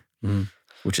later,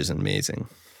 which is amazing.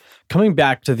 Coming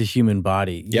back to the human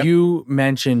body, Yep. you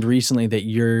mentioned recently that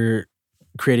you're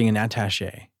creating an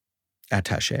attaché.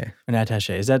 Attaché. An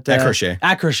attaché. Is that Accroché.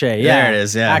 Accroché, yeah. There it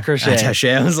is, yeah. Accroché.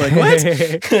 Attaché. I was like, what?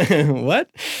 What?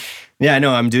 Yeah,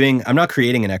 no, I'm not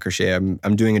creating an accroché.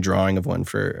 I'm doing a drawing of one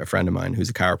for a friend of mine who's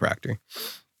a chiropractor.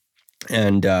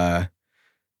 And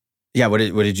what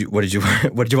did you want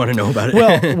to know about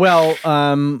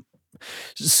it?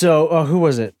 So who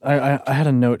was it? I had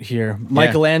a note here.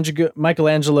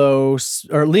 Michelangelo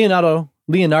or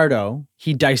Leonardo,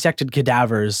 he dissected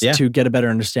cadavers to get a better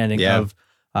understanding of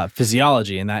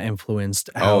physiology, and that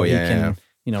influenced how he can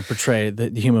portray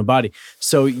the human body.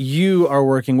 So you are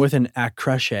working with an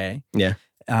accroché. Yeah.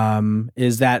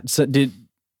 Is that so?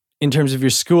 In terms of your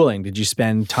schooling, did you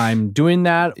spend time doing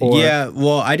that? Or? Yeah,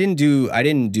 well, I didn't do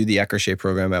the accroché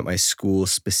program at my school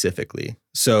specifically.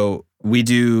 So we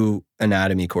do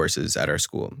anatomy courses at our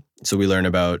school. So we learn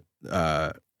about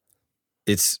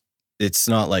it's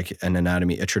not like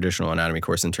a traditional anatomy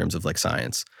course in terms of like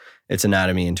science. It's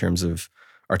anatomy in terms of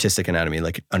artistic anatomy,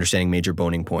 like understanding major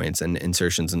boning points and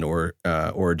insertions and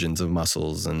origins of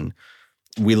muscles, and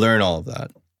we learn all of that.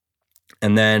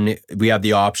 And then we have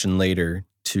the option later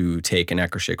to take an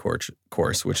accroché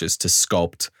course, which is to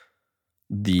sculpt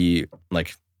the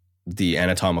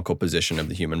anatomical position of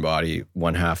the human body,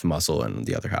 one half muscle and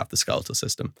the other half the skeletal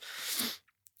system.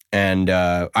 And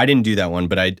I didn't do that one,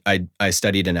 but I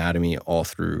studied anatomy all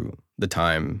through the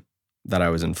time that I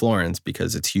was in Florence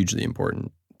because it's hugely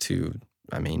important to,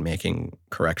 making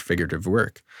correct figurative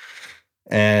work.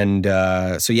 And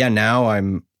now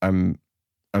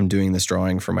I'm doing this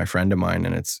drawing for my friend of mine,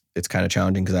 and it's kind of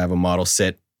challenging because I have a model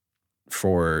sit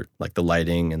for like the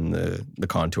lighting and the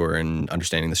contour and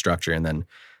understanding the structure, and then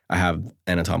I have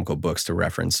anatomical books to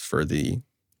reference for the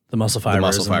muscle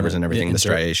fibers and everything, the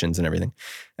striations and everything.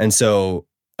 And so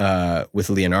with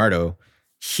Leonardo,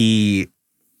 he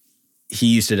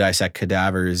used to dissect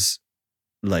cadavers,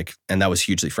 and that was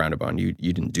hugely frowned upon. You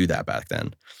didn't do that back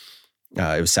then.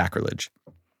 It was sacrilege.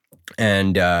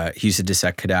 And he used to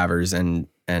dissect cadavers and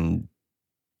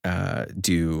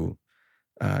do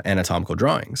anatomical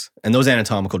drawings. And those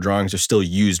anatomical drawings are still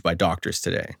used by doctors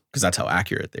today because that's how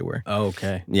accurate they were. Oh,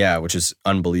 okay. Yeah, which is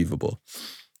unbelievable.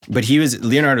 But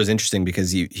Leonardo was interesting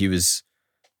because he was,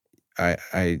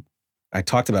 I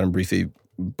talked about him briefly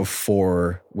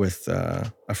before with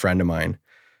a friend of mine,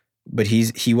 but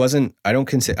he wasn't, I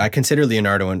consider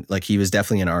Leonardo, he was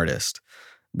definitely an artist.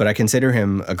 But I consider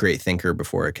him a great thinker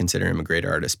before I consider him a great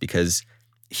artist because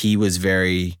he was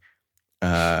very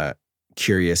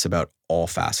curious about all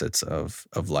facets of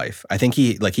life. I think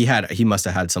he must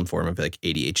have had some form of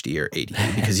ADHD or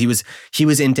ADD because he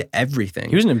was into everything.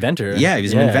 He was an inventor. Yeah, he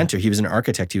was an inventor. He was an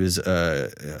architect. He was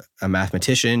a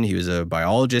mathematician. He was a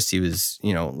biologist. He was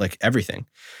everything,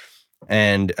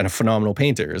 and a phenomenal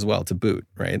painter as well to boot.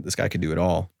 Right, this guy could do it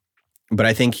all. But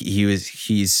I think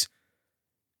he's.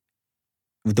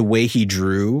 The way he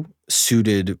drew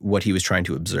suited what he was trying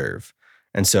to observe.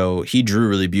 And so he drew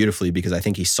really beautifully because I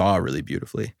think he saw really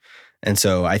beautifully. And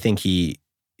so I think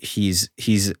he's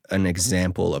an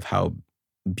example of how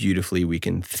beautifully we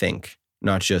can think,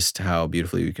 not just how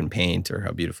beautifully we can paint or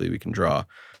how beautifully we can draw,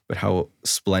 but how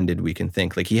splendid we can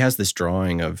think. He has this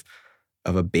drawing of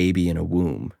a baby in a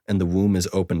womb, and the womb is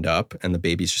opened up and the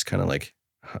baby's just kind of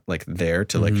like there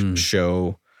to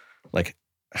show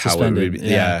how it would be.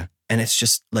 Yeah. And it's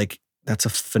just that's a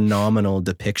phenomenal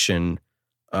depiction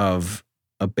of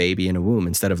a baby in a womb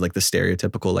instead of the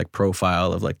stereotypical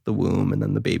profile of the womb and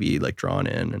then the baby drawn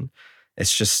in. And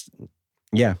it's just,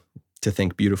 to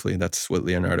think beautifully. That's what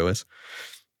Leonardo is.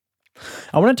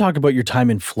 I want to talk about your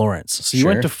time in Florence. So you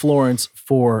went to Florence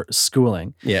for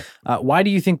schooling. Yeah. Why do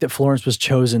you think that Florence was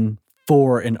chosen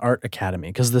for an art academy?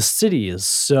 Because the city is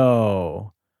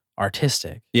so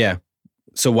artistic. Yeah.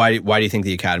 So why do you think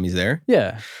the academy's there?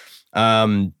 Yeah.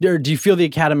 Or do you feel the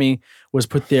academy was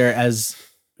put there as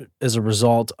a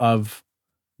result of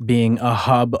being a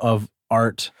hub of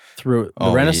art through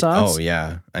the Renaissance? Oh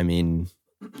yeah. I mean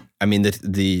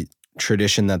the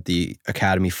tradition that the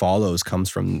Academy follows comes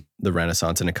from the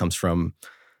Renaissance, and it comes from,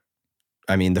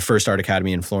 I mean, the first art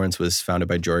academy in Florence was founded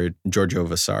by Giorgio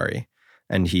Vasari,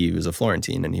 and he was a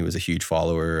Florentine, and he was a huge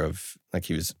follower of, like,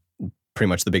 he was pretty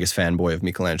much the biggest fanboy of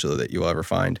Michelangelo that you'll ever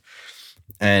find.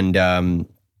 And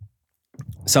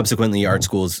subsequently, art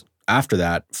schools after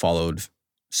that followed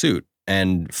suit.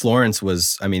 And Florence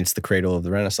was, I mean, it's the cradle of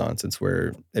the Renaissance. It's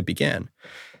where it began.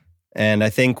 And I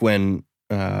think when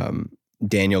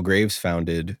Daniel Graves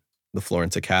founded the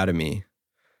Florence Academy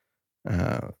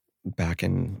back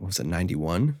in, what was it,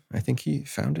 91? I think he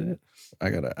founded it. I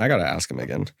gotta ask him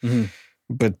again. Mm-hmm.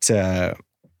 But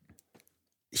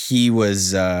he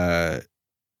was,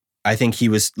 I think he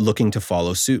was looking to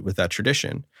follow suit with that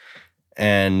tradition.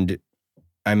 And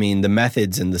I mean, the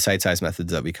methods and the site size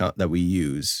methods that we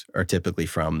use are typically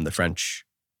from the French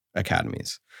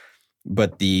academies.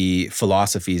 But the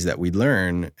philosophies that we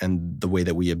learn and the way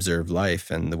that we observe life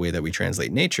and the way that we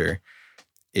translate nature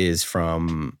is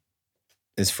from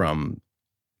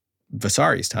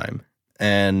Vasari's time.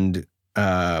 And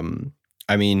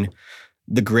I mean,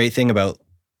 the great thing about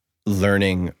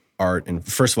learning art, and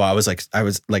first of all, I was like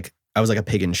a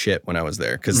pig in shit when I was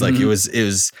there, because like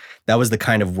that was the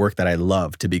kind of work that I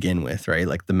loved to begin with, right?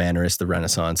 Like the Mannerist, the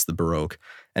Renaissance, the Baroque,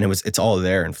 and it's all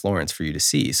there in Florence for you to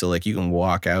see. So like you can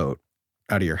walk out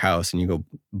of your house and you go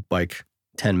bike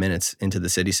 10 minutes into the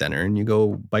city center, and you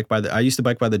go bike I used to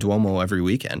bike by the Duomo every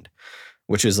weekend,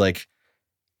 which is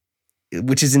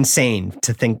insane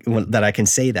to think that I can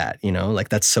say that, you know, like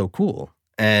that's so cool.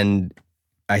 And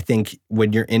I think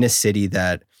when you're in a city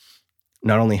that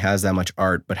not only has that much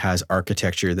art, but has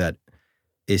architecture that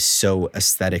is so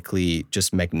aesthetically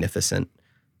just magnificent,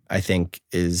 I think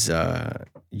is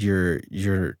you're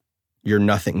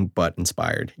nothing but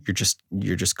inspired.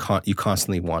 You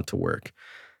constantly want to work.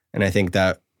 And I think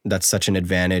that's such an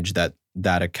advantage that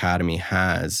academy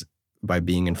has by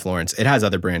being in Florence. It has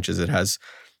other branches. It has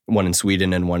one in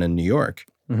Sweden and one in New York.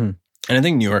 Mm-hmm. And I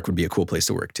think New York would be a cool place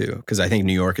to work too, because I think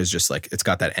New York is just like, it's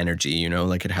got that energy, you know,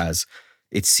 like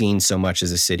it's seen so much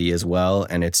as a city as well.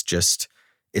 And it's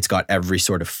got every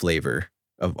sort of flavor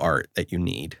of art that you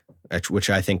need,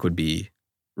 which I think would be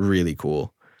really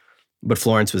cool. But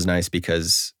Florence was nice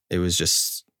because it was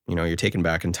just, you know, you're taken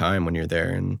back in time when you're there,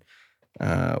 and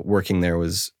working there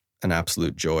was an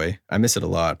absolute joy. I miss it a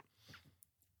lot.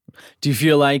 Do you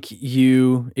feel like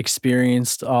you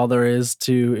experienced all there is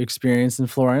to experience in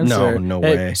Florence? No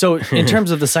way. So in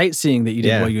terms of the sightseeing that you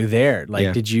did while you were there, like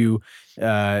Yeah. did you,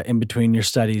 in between your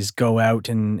studies, go out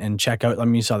and check out, I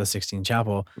mean, you saw the Sixtine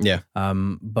Chapel. Yeah.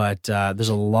 But there's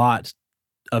a lot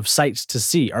of sights to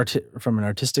see from an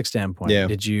artistic standpoint. Yeah.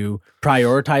 Did you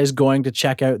prioritize going to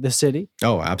check out the city?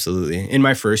 Oh, absolutely. In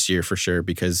my first year, for sure,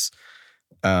 because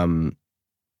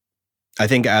I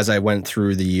think as I went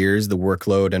through the years, the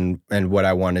workload and what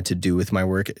I wanted to do with my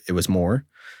work, it was more.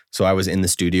 So I was in the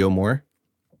studio more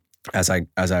as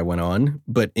I went on.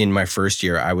 But in my first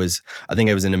year, I think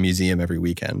I was in a museum every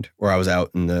weekend, or I was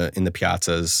out in the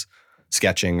piazzas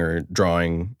sketching or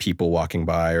drawing people walking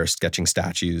by, or sketching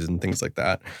statues and things like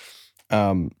that.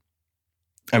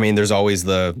 I mean, there's always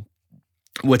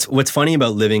what's funny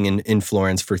about living in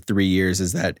Florence for 3 years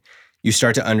is that you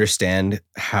start to understand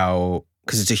how,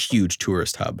 because it's a huge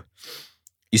tourist hub,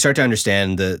 you start to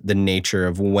understand the nature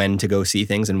of when to go see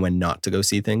things and when not to go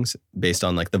see things based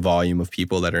on like the volume of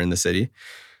people that are in the city.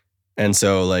 And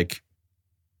so like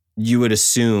you would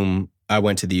assume I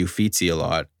went to the Uffizi a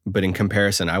lot, but in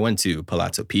comparison, I went to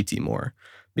Palazzo Pitti more,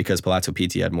 because Palazzo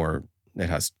Pitti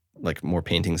has like more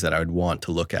paintings that I would want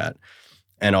to look at.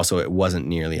 And also it wasn't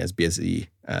nearly as busy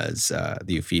as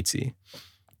the Uffizi.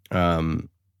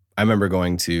 I remember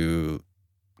going to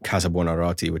Casa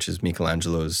Buonarroti, which is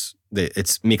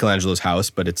it's Michelangelo's house,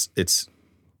 but it's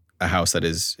a house that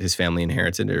is his family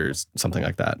inherited or something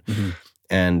like that. Mm-hmm.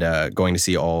 And going to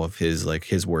see all of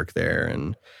his work there,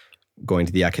 and going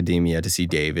to the Accademia to see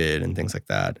David and things like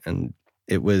that. And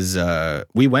it was,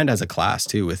 we went as a class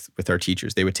too with our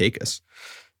teachers. They would take us.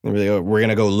 And we're going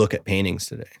to go look at paintings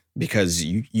today, because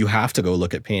you have to go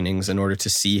look at paintings in order to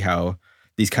see how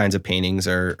these kinds of paintings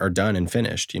are done and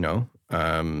finished, you know?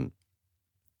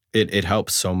 It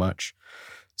helps so much.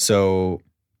 So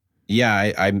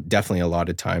yeah, I definitely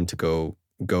allotted time to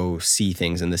go see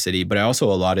things in the city, but I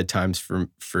also allotted times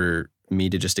for me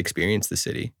to just experience the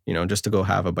city, you know, just to go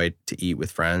have a bite to eat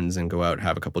with friends and go out and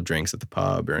have a couple drinks at the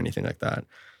pub or anything like that.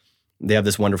 They have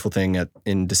this wonderful thing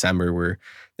in December where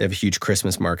they have a huge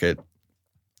Christmas market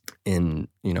in,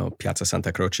 you know, Piazza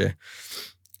Santa Croce.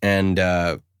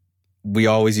 And we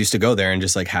always used to go there and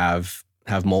just like have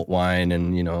malt wine,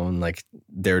 and, you know, and like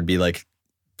there would be like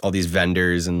all these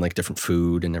vendors and like different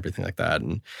food and everything like that.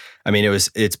 And I mean,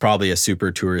 it's probably a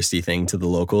super touristy thing to the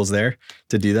locals there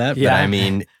to do that. Yeah. But I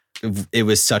mean, it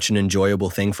was such an enjoyable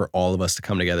thing for all of us to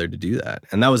come together to do that.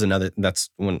 And that's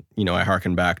when, you know, I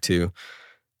harken back to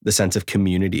the sense of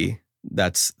community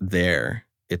that's there.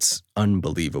 It's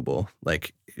unbelievable.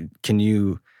 Like,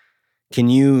 it's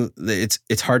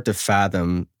hard to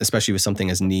fathom, especially with something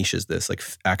as niche as this, like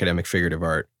academic figurative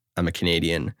art. I'm a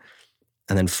Canadian,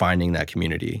 and then finding that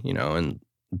community, you know, and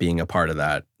being a part of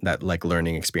that like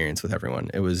learning experience with everyone.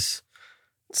 It was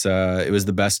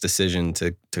the best decision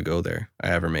to go there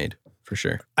I ever made, for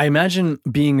sure. I imagine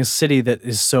being a city that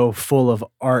is so full of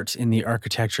art in the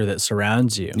architecture that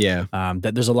surrounds you. Yeah.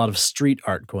 That there's a lot of street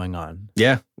art going on.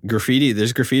 Yeah. Graffiti.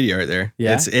 There's graffiti art there.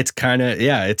 Yeah. It's kind of,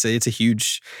 yeah, it's a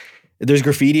huge, there's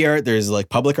graffiti art. There's like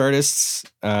public artists.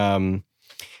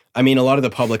 I mean, a lot of the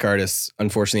public artists,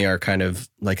 unfortunately, are kind of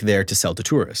like there to sell to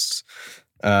tourists.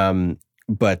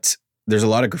 But there's a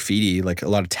lot of graffiti, like a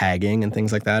lot of tagging and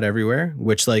things like that everywhere,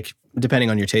 which, like, depending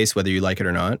on your taste, whether you like it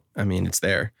or not, I mean, it's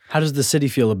there. How does the city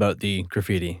feel about the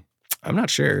graffiti? I'm not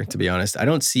sure, to be honest. I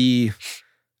don't see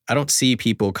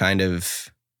people kind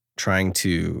of trying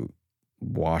to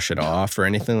wash it off or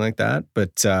anything like that.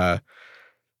 But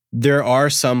there are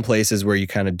some places where you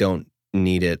kind of don't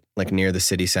need it, like near the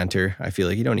city center. I feel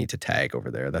like you don't need to tag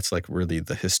over there. That's like really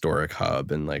the historic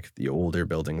hub, and like the older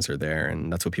buildings are there,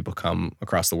 and that's what people come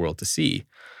across the world to see.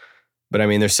 But I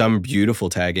mean, there's some beautiful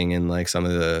tagging in like some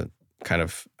of the kind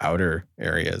of outer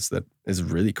areas that is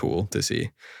really cool to see.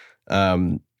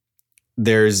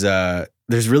 There's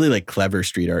really like clever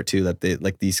street art too, that they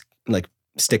like these like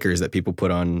stickers that people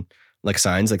put on like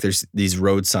signs. Like there's these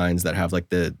road signs that have like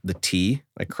the T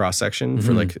like cross section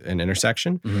for like an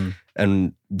intersection.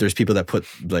 And there's people that put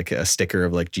like a sticker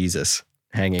of like Jesus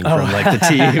hanging from like the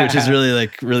T, which is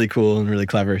really cool and really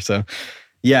clever. So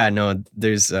yeah, no,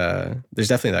 there's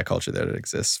definitely that culture that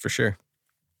exists for sure.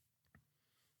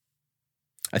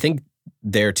 I think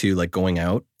there too, like going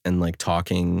out and like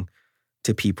talking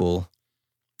to people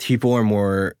are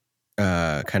more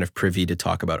kind of privy to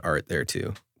talk about art there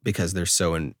too, because they're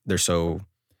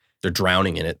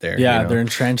drowning in it there. Yeah, you know? they're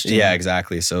entrenched. Yeah,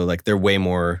 exactly. So like they're way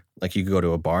more like, you could go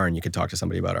to a bar and you could talk to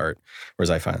somebody about art, whereas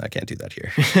I find I can't do that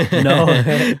here. No.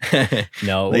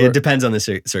 Like, it depends on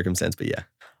the circumstance, but yeah.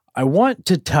 I want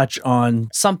to touch on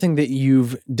something that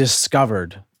you've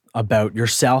discovered about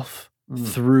yourself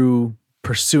through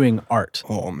pursuing art.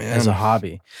 Oh man, as a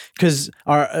hobby. Because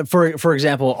for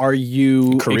example, are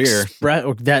you career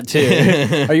that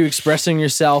too? Are you expressing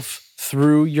yourself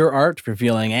through your art? If you're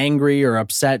feeling angry or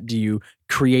upset, do you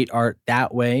create art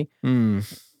that way?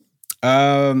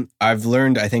 I've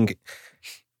learned, I think,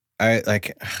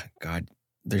 God,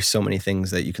 there's so many things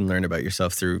that you can learn about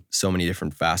yourself through so many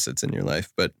different facets in your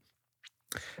life. But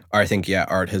I think, yeah,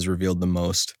 art has revealed the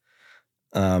most.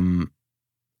 I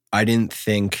didn't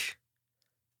think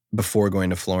before going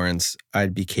to Florence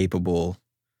I'd be capable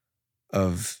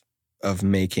of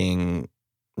making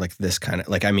like this kind of,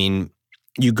 like, I mean,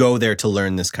 you go there to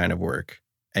learn this kind of work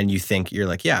and you think you're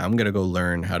like, yeah, I'm going to go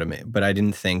learn how to make, but I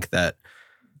didn't think that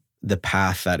the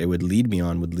path that it would lead me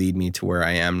on would lead me to where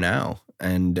I am now.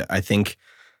 And I think,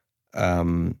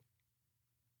 I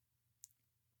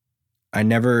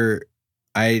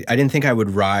didn't think I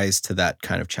would rise to that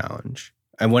kind of challenge.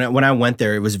 And when I went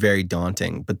there, it was very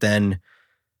daunting, but then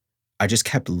I just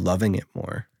kept loving it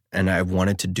more. And I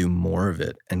wanted to do more of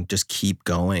it and just keep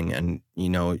going. And, you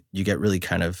know, you get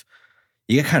kind of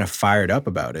fired up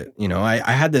about it. You know, I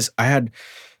had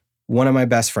one of my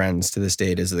best friends to this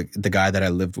date is the guy that I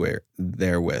lived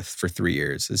there with for 3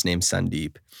 years. His name's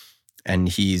Sandeep. And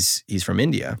he's from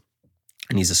India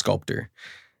and he's a sculptor.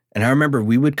 And I remember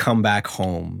we would come back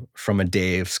home from a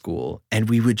day of school and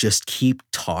we would just keep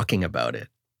talking about it.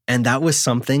 And that was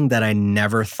something that I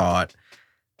never thought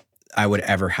I would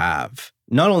ever have.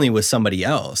 Not only with somebody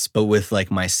else, but with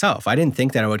like myself. I didn't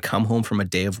think that I would come home from a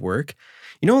day of work.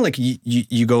 You know, like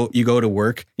you go to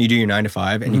work, you do your 9 to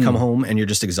 5 and you come home and you're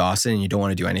just exhausted and you don't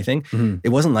want to do anything. It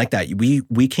wasn't like that.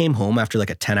 We came home after like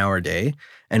a 10-hour day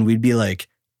and we'd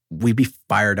be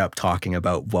fired up talking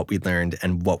about what we learned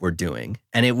and what we're doing.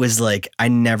 And it was like, I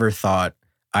never thought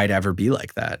I'd ever be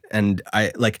like that. And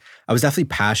I was definitely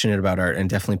passionate about art and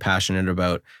definitely passionate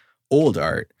about old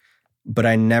art, but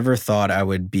I never thought I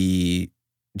would be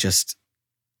just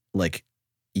like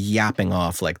yapping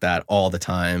off like that all the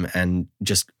time and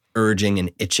just urging and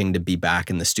itching to be back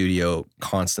in the studio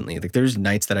constantly. Like there's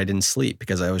nights that I didn't sleep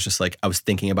because I was just like, I was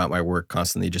thinking about my work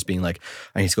constantly, just being like,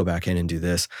 I need to go back in and do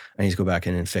this. I need to go back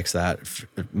in and fix that.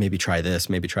 Maybe try this,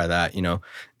 maybe try that, you know?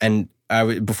 And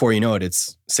before you know it,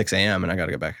 it's 6 a.m. and I got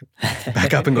to get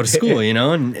back up and go to school, you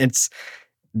know? And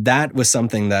that was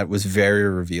something that was very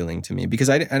revealing to me because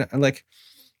I like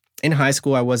in high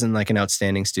school, I wasn't like an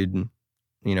outstanding student,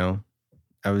 you know?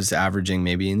 I was averaging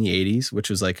maybe in the 80s, which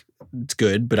was like, it's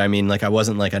good. But I mean, like I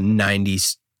wasn't like a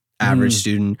 90s average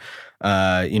student.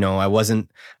 You know,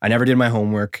 I never did my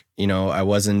homework. You know, I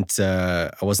wasn't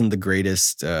the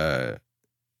greatest,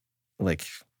 like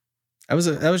I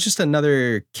was just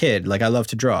another kid. Like I love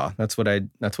to draw. That's what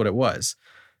it was.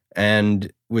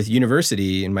 And with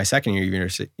university, in my second year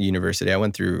of university, I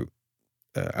went through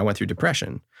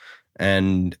depression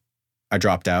and I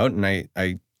dropped out and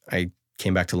I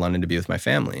came back to London to be with my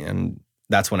family. And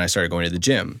that's when I started going to the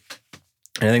gym.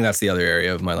 And I think that's the other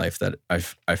area of my life that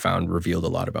I found revealed a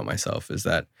lot about myself, is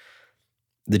that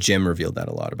the gym revealed that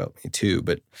a lot about me too.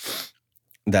 But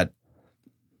that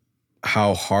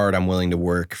how hard I'm willing to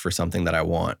work for something that I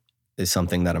want is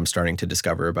something that I'm starting to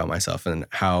discover about myself, and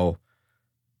how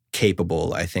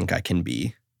capable I think I can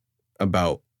be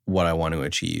about what I want to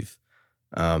achieve.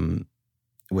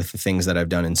 With the things that I've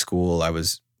done in school, I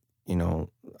was, you know,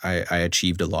 I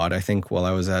achieved a lot, I think, while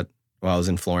I was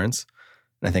in Florence.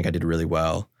 And I think I did really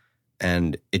well.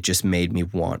 And it just made me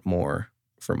want more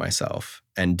for myself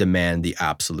and demand the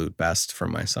absolute best for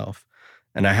myself.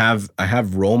 And I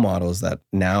have role models that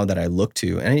now that I look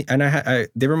to, and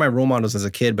they were my role models as a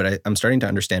kid, but I'm starting to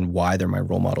understand why they're my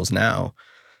role models now.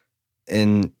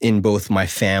 In both my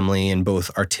family and both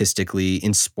artistically,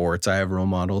 in sports, I have role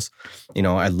models. You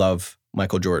know, I love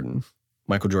Michael Jordan.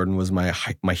 Michael Jordan was my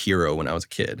hero when I was a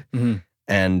kid. Mm-hmm.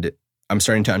 And I'm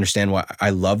starting to understand why I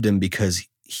loved him, because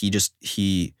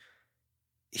he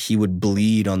would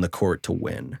bleed on the court to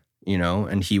win, you know,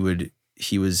 and he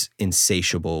was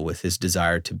insatiable with his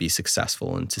desire to be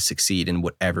successful and to succeed in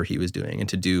whatever he was doing and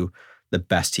to do the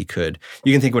best he could.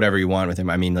 You can think whatever you want with him.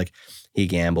 I mean, like, he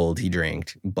gambled, he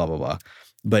drank, blah, blah, blah.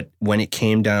 But when it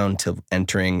came down to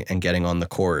entering and getting on the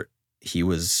court, he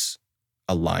was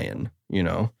a lion, you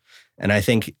know? And I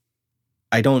think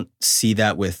I don't see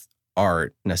that with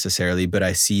art necessarily, but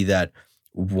I see that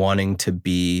wanting to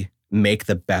make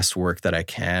the best work that I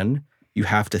can, you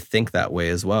have to think that way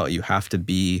as well. You have to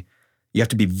be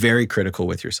very critical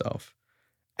with yourself,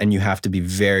 and you have to be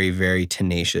very, very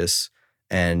tenacious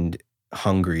and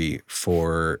hungry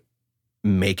for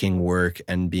making work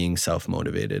and being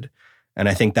self-motivated. And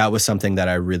I think that was something that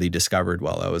I really discovered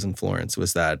while I was in Florence,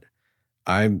 was that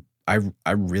I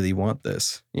really want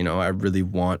this. You know, I really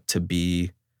want to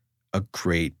be a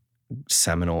great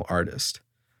seminal artist,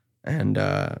 and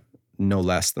no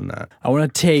less than that. I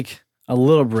want to take a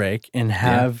little break and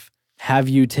have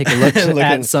you take a look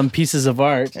at some pieces of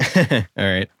art.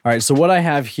 All right. So what I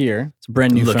have here, it's a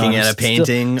brand new looking phone. at a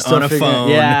painting on a phone.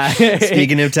 Yeah.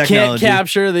 Speaking of technology, can't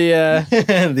capture the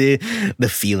the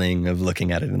feeling of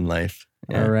looking at it in life.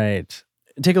 Yeah. All right.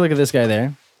 Take a look at this guy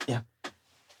there. Yeah.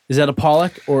 Is that a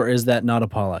Pollock or is that not a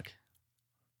Pollock?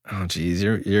 Oh, geez,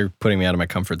 you're putting me out of my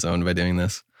comfort zone by doing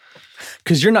this.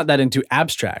 Because you're not that into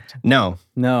abstract. No.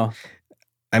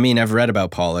 I mean, I've read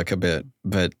about Pollock a bit,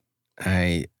 but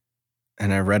I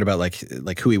read about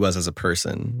like who he was as a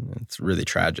person. It's really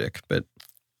tragic. But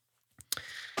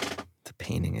the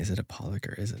painting, is it a Pollock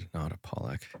or is it not a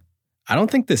Pollock? I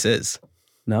don't think this is.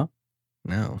 No.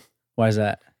 Why is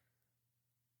that?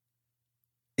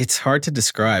 It's hard to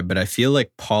describe, but I feel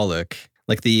like Pollock,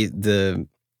 like the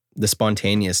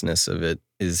spontaneousness of it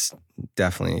is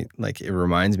definitely, like, it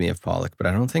reminds me of Pollock, but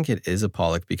I don't think it is a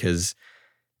Pollock because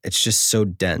it's just so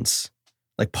dense.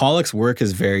 Like, Pollock's work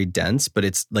is very dense, but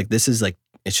it's like, this is like,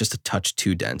 it's just a touch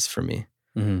too dense for me.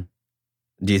 Mm-hmm.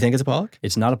 Do you think it's a Pollock?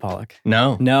 It's not a Pollock.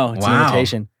 No, it's an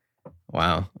imitation.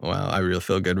 Wow. I really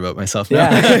feel good about myself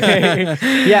now. Yeah.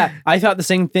 Yeah, I thought the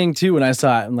same thing too when I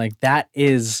saw it. I'm like, that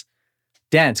is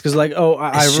dense. Because like,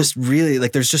 it's just really,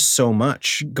 like, there's just so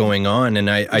much going on. And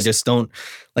I just don't,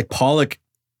 like, Pollock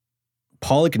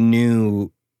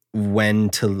knew when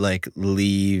to, like,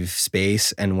 leave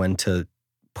space and when to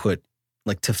put,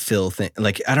 like, to fill things.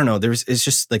 Like, I don't know. It's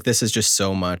just like, this is just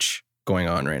so much going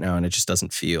on right now. And it just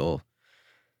doesn't feel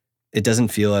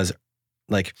as,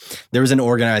 like, there was an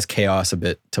organized chaos a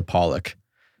bit to Pollock,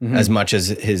 mm-hmm. as much as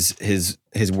his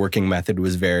working method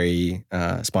was very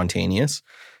spontaneous.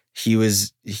 He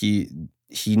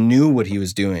knew what he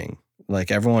was doing. Like,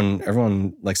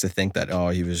 everyone likes to think that,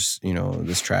 he was, you know,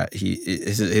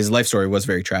 his life story was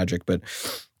very tragic, but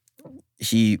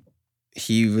he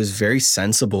was very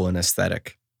sensible and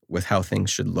aesthetic with how things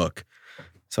should look.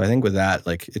 So I think with that,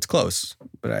 like, it's close.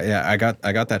 But I got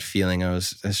that feeling.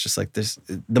 It's just like this.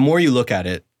 The more you look at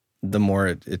it, the more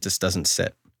it just doesn't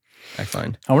sit. I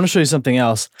find. I want to show you something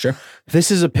else. Sure.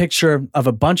 This is a picture of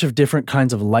a bunch of different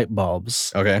kinds of light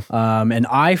bulbs. Okay. And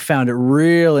I found it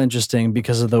real interesting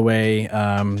because of the way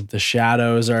the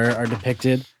shadows are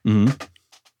depicted. Mm-hmm.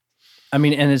 I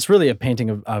mean, and it's really a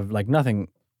painting of like nothing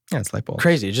Yeah, it's light bulbs.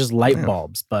 crazy. It's just light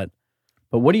bulbs. But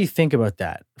what do you think about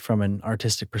that from an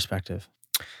artistic perspective?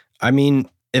 I mean,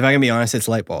 if I can be honest, it's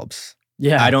light bulbs.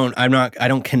 Yeah. I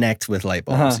don't connect with light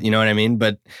bulbs. Uh-huh. You know what I mean?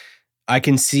 But I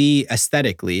can see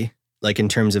aesthetically, like in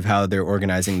terms of how they're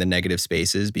organizing the negative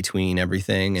spaces between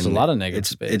everything. There's And a lot of negative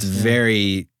space.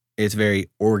 It's very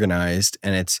organized,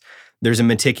 and there's a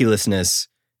meticulousness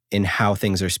in how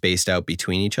things are spaced out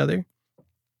between each other.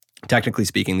 Technically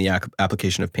speaking, the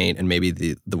application of paint and maybe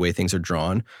the way things are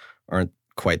drawn aren't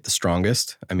quite the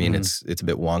strongest. I mean, it's a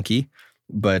bit wonky.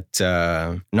 But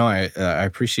no, I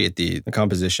appreciate the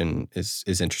composition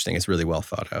is interesting. It's really well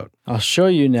thought out. I'll show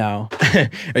you now.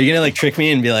 Are you gonna like trick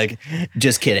me and be like,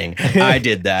 just kidding, I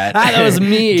did that. That was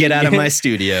me. Get out of my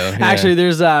studio. Yeah. Actually,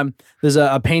 there's a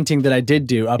painting that I did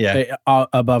do up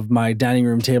above my dining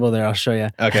room table there. I'll show you.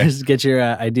 Okay. Just get your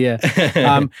idea.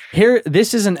 Here,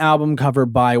 this is an album cover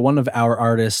by one of our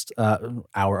artists.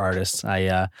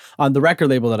 I on the record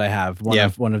label that I have,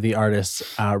 one of the artists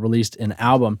released an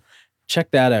album.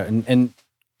 Check that out and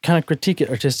kind of critique it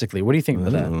artistically. What do you think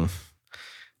about that?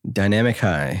 Dynamic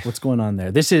High. What's going on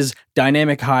there? This is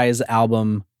Dynamic High's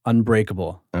album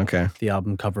Unbreakable. Okay. The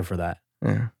album cover for that.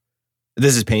 Yeah.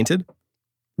 This is painted?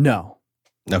 No.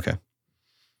 Okay.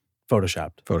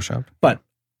 Photoshopped. Photoshopped. But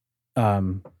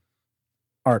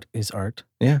art is art.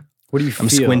 Yeah. What do you feel? I'm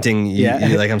squinting.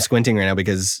 Yeah. I'm squinting right now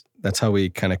because that's how we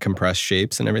kind of compress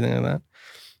shapes and everything like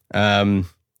that.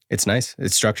 It's nice.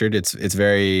 It's structured. It's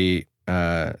very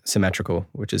symmetrical,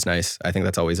 which is nice. I think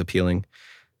that's always appealing.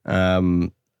 I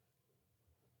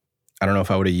don't know if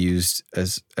I would have used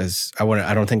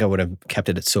I don't think I would have kept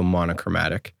it so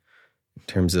monochromatic in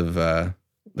terms of the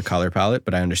color palette,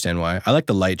 but I understand why. I like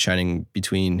the light shining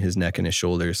between his neck and his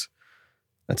shoulders.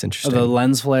 That's interesting. The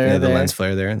lens flare. Yeah, the lens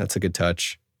flare there. That's a good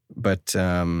touch. But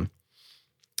the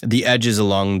edges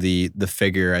along the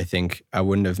figure, I think I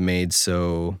wouldn't have made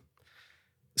so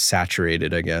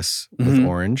saturated, I guess, with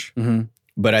orange. Mm-hmm.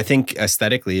 But I think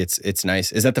aesthetically it's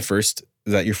nice. Is that their first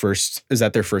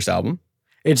album?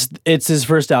 It's his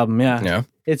first album, yeah. Yeah.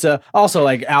 It's also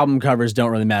like album covers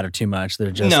don't really matter too much.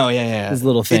 They're just this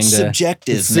little thing. It's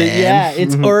subjective, man. Yeah,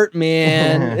 it's art,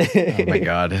 man. Oh my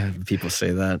God, people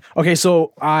say that. Okay,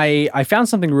 so I found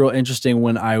something real interesting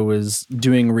when I was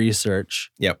doing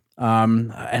research. Yep.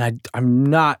 And I'm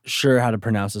not sure how to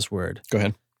pronounce this word. Go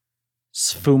ahead.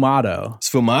 Sfumato.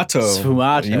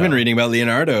 You've been reading about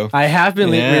Leonardo. I have been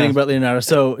reading about Leonardo.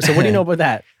 So what do you know about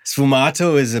that?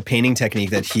 Sfumato is a painting technique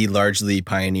that he largely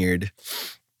pioneered,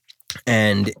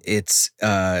 and it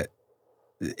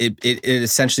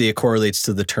essentially correlates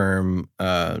to the term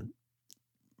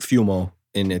fumo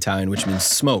in Italian, which means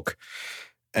smoke,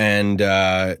 and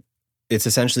it's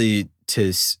essentially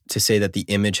to say that the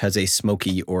image has a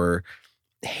smoky or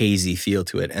hazy feel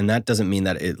to it. And that doesn't mean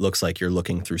that it looks like you're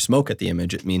looking through smoke at the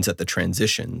image. It means that the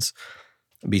transitions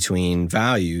between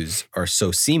values are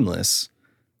so seamless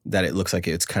that it looks like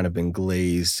it's kind of been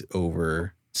glazed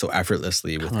over so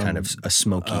effortlessly with kind of a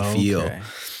smoky feel.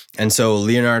 And so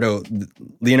Leonardo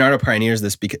pioneers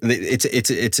this because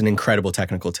it's an incredible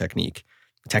technical technique.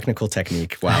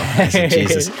 Wow.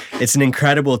 Jesus. It's an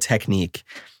incredible technique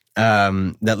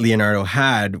that Leonardo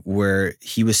had, where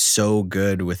he was so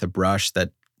good with a brush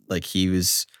that like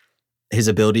his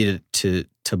ability to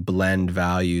blend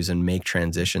values and make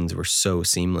transitions were so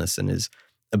seamless, and his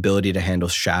ability to handle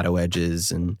shadow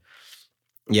edges, and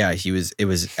everything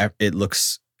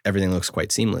looks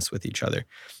quite seamless with each other.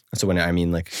 So when I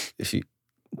mean, like, if you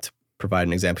to provide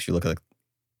an example, if you look at, like,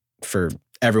 for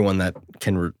everyone that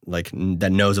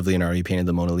that knows of Leonardo, he painted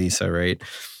the Mona Lisa, right?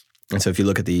 And so if you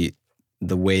look at the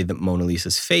way that Mona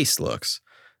Lisa's face looks,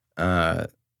 the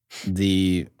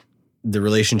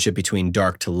relationship between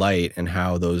dark to light and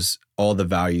how all the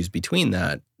values between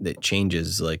that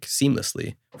changes like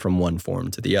seamlessly from one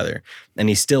form to the other. And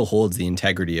he still holds the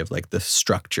integrity of like the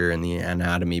structure and the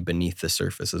anatomy beneath the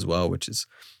surface as well, which is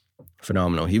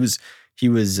phenomenal. He was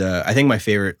I think my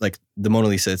favorite, like the Mona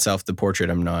Lisa itself, the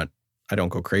portrait I don't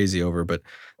go crazy over, but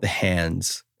the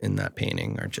hands in that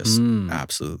painting are just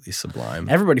absolutely sublime.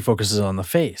 Everybody focuses on the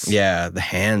face. Yeah, the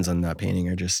hands on that painting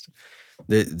are just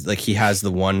like he has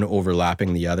the one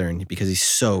overlapping the other, and because he's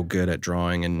so good at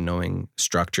drawing and knowing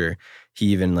structure, he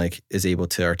even like is able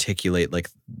to articulate like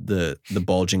the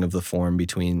bulging of the form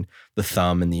between the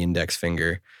thumb and the index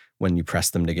finger when you press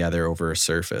them together over a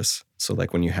surface. So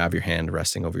like when you have your hand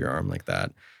resting over your arm like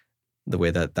that, The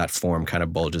way that form kind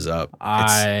of bulges up.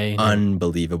 I It's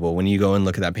unbelievable. When you go and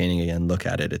look at that painting again, look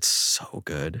at it. It's so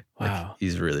good. Wow. Like,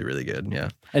 he's really, really good. Yeah.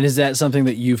 And is that something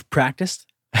that you've practiced?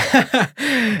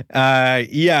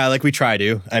 Yeah, like we try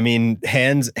to. I mean,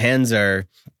 hands are,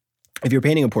 if you're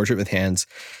painting a portrait with hands,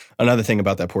 another thing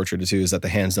about that portrait too is that the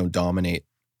hands don't dominate.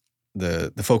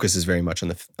 The focus is very much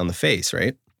on the face,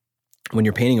 right? When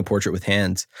you're painting a portrait with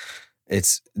hands,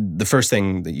 it's the first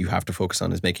thing that you have to focus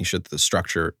on is making sure that the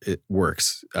structure, it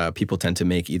works. People tend to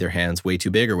make either hands way too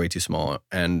big or way too small.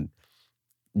 And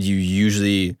you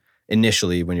usually,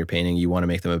 initially when you're painting, you want to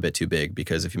make them a bit too big,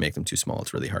 because if you make them too small,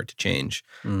 it's really hard to change.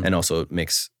 And also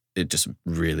it just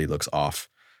really looks off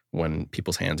when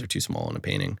people's hands are too small in a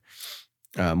painting,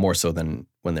 more so than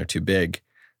when they're too big.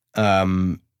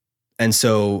 And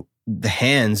so the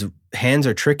hands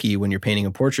are tricky when you're painting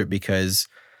a portrait, because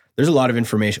there's a lot of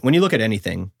information. When you look at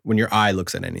anything, when your eye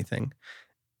looks at anything,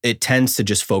 it tends to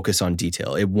just focus on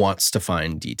detail. It wants to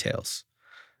find details.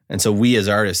 And so we as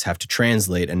artists have to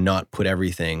translate and not put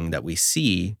everything that we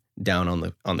see down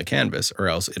on the canvas, or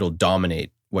else it'll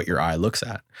dominate what your eye looks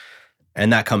at.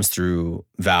 And that comes through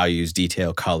values,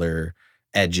 detail, color,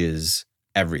 edges,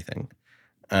 everything.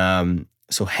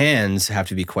 So hands have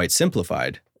to be quite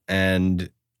simplified and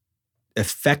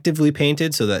effectively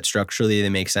painted so that structurally they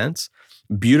make sense.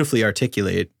 Beautifully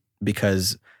articulate,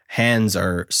 because hands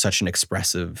are such an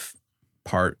expressive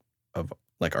part of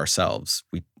like ourselves.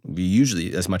 We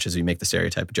usually, as much as we make the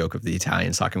stereotype joke of the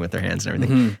Italians talking with their hands and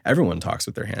everything, everyone talks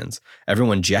with their hands.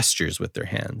 Everyone gestures with their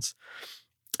hands.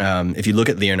 If you look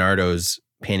at Leonardo's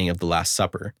painting of the Last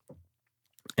Supper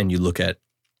and you look at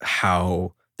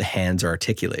how the hands are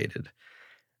articulated,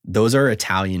 those are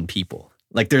Italian people.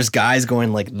 Like there's guys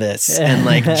going like this and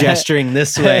like gesturing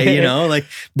this way, you know, like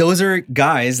those are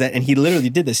guys that, and he literally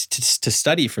did this to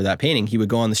study for that painting. He would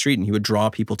go on the street and he would draw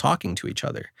people talking to each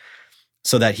other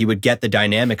so that he would get the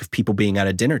dynamic of people being at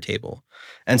a dinner table.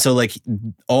 And so like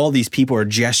all these people are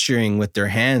gesturing with their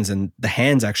hands, and the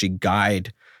hands actually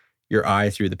guide your eye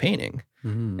through the painting.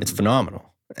 It's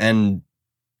phenomenal. And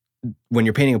when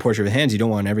you're painting a portrait with hands, you don't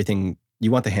want everything,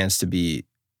 you want the hands to be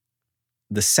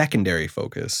the secondary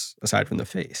focus aside from the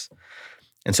face.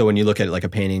 And so when you look at like a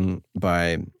painting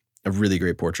by a really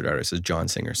great portrait artist is John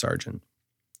Singer Sargent.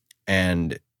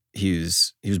 And he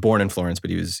was born in Florence, but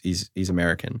he's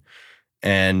American.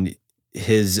 And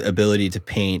his ability to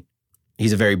paint,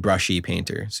 he's a very brushy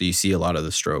painter. So you see a lot of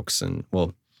the strokes, and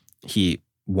well, he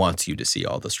wants you to see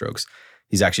all the strokes.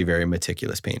 He's actually a very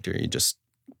meticulous painter. He just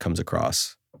comes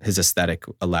across, his aesthetic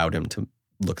allowed him to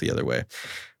look the other way.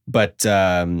 But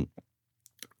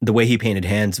the way he painted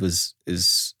hands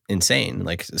is insane.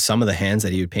 Like some of the hands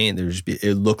that he would paint,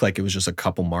 it looked like it was just a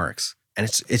couple marks. And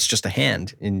it's just a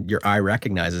hand, and your eye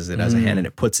recognizes it as a hand and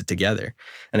it puts it together.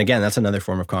 And again, that's another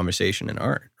form of conversation in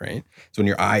art, right? So when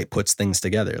your eye puts things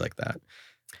together like that,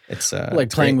 it's like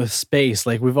playing with space.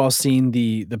 Like we've all seen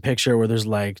the picture where there's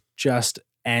like just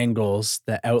angles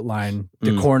that outline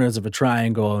the corners of a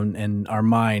triangle, and our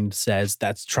mind says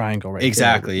that's triangle right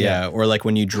exactly there. Yeah. Or like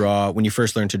when you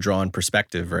first learn to draw in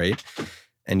perspective, right?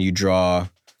 And you draw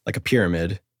like a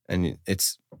pyramid, and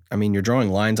you're drawing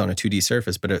lines on a 2D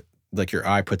surface, but like your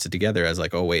eye puts it together as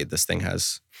like, oh wait, this thing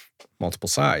has multiple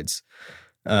sides.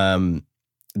 That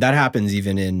happens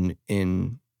even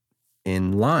in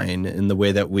line, in the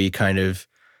way that we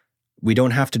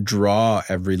don't have to draw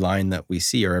every line that we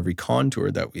see or every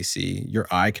contour that we see. Your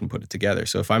eye can put it together.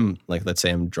 So if I'm like, let's say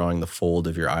I'm drawing the fold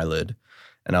of your eyelid,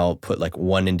 and I'll put like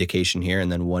one indication here and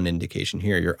then one indication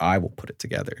here, your eye will put it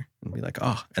together and be like,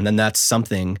 oh, and then that's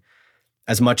something,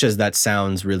 as much as that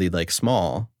sounds really like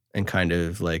small and kind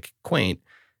of like quaint,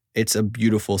 it's a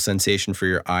beautiful sensation for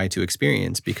your eye to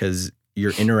experience, because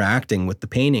you're interacting with the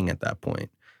painting at that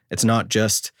point. It's not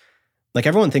just, like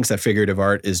everyone thinks that figurative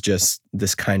art is just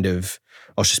this kind of,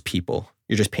 oh, it's just people.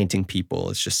 You're just painting people.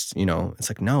 It's just, it's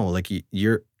like, no, like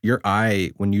your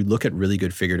eye, when you look at really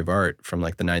good figurative art from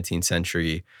like the 19th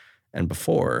century and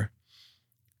before,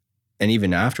 and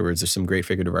even afterwards, there's some great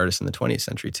figurative artists in the 20th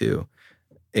century too.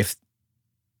 If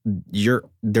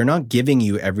they're not giving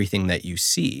you everything that you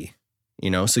see,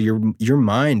 so your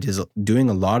mind is doing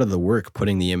a lot of the work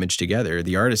putting the image together.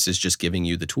 The artist is just giving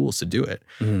you the tools to do it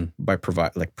by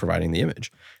providing the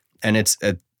image. And it's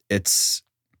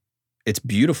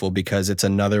beautiful, because it's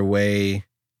another way,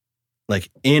 like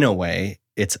in a way,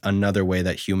 it's another way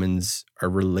that humans are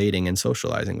relating and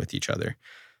socializing with each other,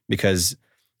 because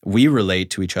we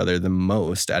relate to each other the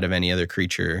most out of any other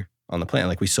creature on the planet.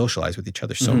 Like we socialize with each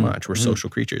other so much. We're social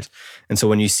creatures. And so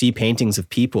when you see paintings of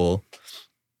people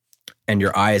and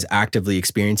your eye is actively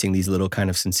experiencing these little kind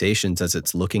of sensations as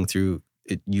it's looking through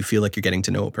you feel like you're getting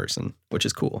to know a person, which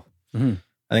is cool. Mhm.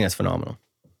 I think that's phenomenal.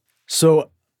 So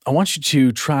I want you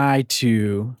to try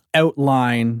to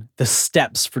outline the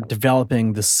steps for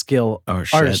developing the skill Oh,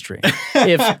 shit. artistry.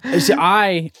 See,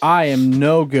 I am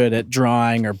no good at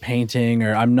drawing or painting,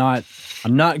 or I'm not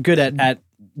good at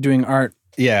doing art.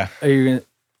 Yeah. Are you gonna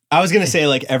I was going to say,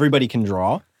 like, everybody can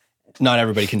draw. Not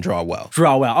everybody can draw well.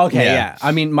 draw well? Okay, Yeah. yeah.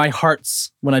 I mean, my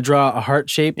hearts, when I draw a heart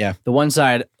shape, Yeah. the one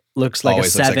side looks like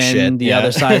Always a looks like 7, shit, the yeah.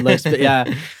 other side looks,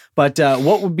 yeah. But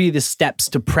what would be the steps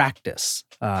to practice?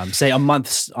 Say a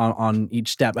month on each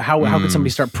step. How could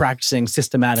somebody start practicing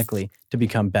systematically to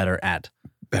become better at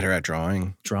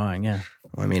drawing. drawing? Yeah.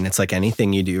 I mean, it's like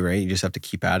anything you do, right? You just have to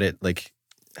keep at it. Like,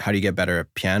 how do you get better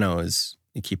at piano is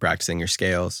you keep practicing your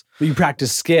scales. But you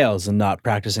practice scales and not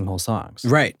practicing whole songs.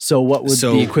 Right. So what would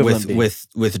the equivalent be?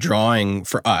 with drawing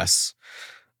for us,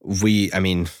 I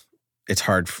mean, it's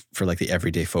hard for like the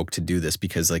everyday folk to do this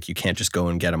because like you can't just go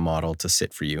and get a model to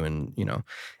sit for you and,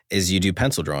 is you do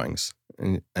pencil drawings.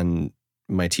 And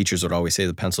my teachers would always say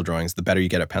the pencil drawings, the better you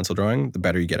get at pencil drawing, the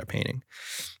better you get at painting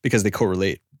because they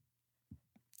correlate.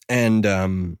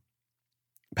 And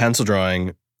pencil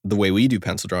drawing, the way we do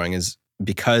pencil drawing is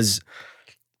because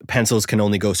pencils can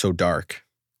only go so dark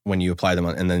when you apply them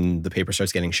on, and then the paper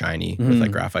starts getting shiny with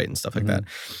like graphite and stuff like that.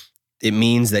 It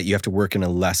means that you have to work in a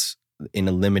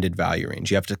limited value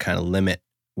range. You have to kind of limit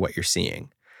what you're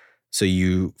seeing. So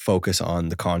you focus on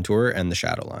the contour and the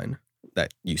shadow line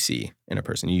that you see in a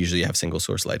person. You usually have single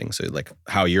source lighting. So like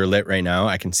how you're lit right now,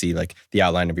 I can see like the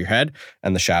outline of your head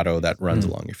and the shadow that runs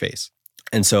along your face.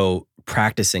 And so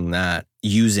practicing that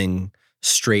using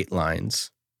straight lines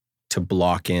to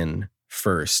block in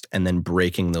first and then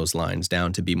breaking those lines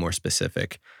down to be more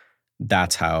specific,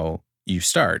 that's how you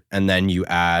start. And then you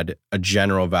add a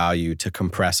general value to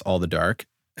compress all the dark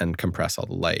and compress all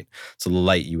the light. So the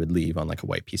light you would leave on like a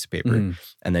white piece of paper.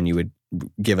 And then you would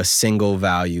give a single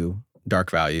value,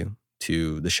 dark value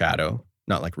to the shadow.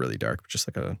 Not like really dark, but just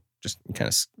you kind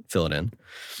of fill it in.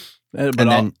 But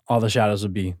then all the shadows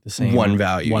would be the same. One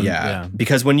value, yeah.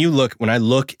 Because when I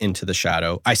look into the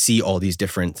shadow, I see all these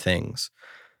different things.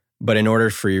 But in order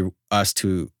for us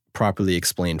to properly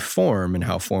explain form and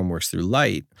how form works through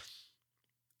light,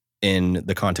 in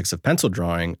the context of pencil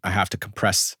drawing, I have to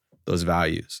compress those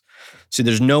values. So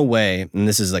there's no way, and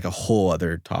this is like a whole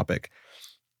other topic,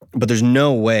 but there's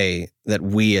no way that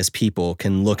we as people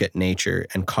can look at nature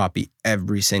and copy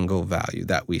every single value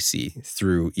that we see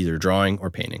through either drawing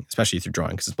or painting, especially through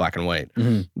drawing because it's black and white,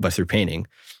 but through painting,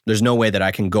 there's no way that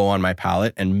I can go on my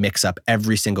palette and mix up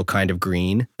every single kind of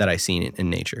green that I see in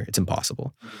nature. It's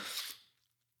impossible.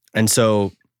 And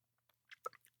so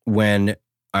when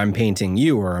I'm painting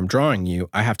you or I'm drawing you,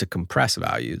 I have to compress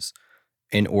values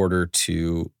in order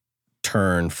to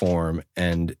turn form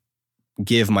and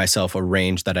give myself a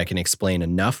range that I can explain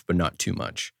enough, but not too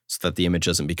much, so that the image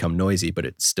doesn't become noisy, but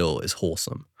it still is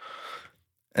wholesome.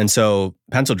 And so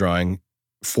pencil drawing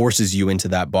forces you into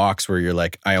that box where you're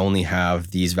like, I only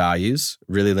have these values,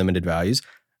 really limited values.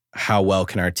 How well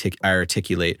can I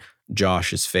articulate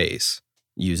Josh's face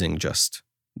using just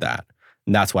that?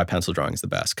 And that's why pencil drawing is the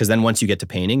best. Because then once you get to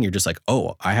painting, you're just like,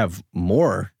 oh, I have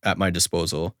more at my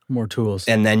disposal. More tools.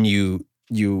 And then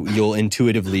you'll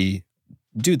intuitively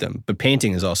do them. But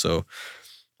painting is also,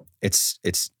 it's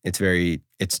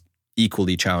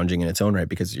equally challenging in its own right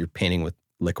because you're painting with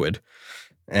liquid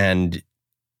and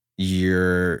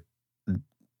the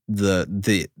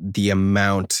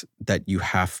amount that you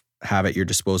have at your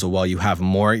disposal, while you have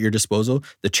more at your disposal,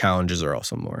 the challenges are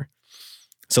also more.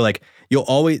 So like you'll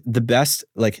always, the best,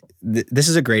 like this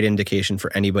is a great indication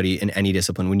for anybody in any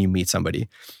discipline when you meet somebody.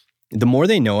 The more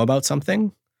they know about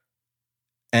something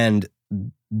and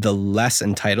the less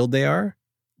entitled they are,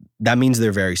 that means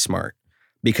they're very smart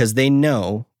because they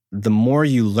know the more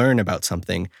you learn about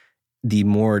something, the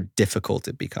more difficult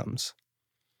it becomes.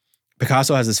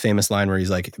 Picasso has this famous line where he's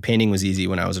like, painting was easy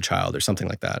when I was a child or something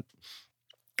like that.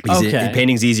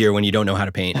 Painting's easier when you don't know how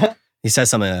to paint. He says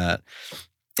something like that.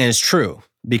 And it's true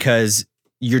because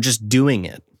you're just doing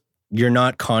it. You're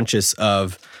not conscious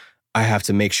of, I have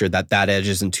to make sure that edge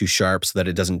isn't too sharp so that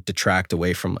it doesn't detract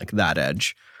away from like that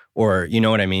edge. Or, you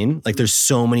know what I mean? Like there's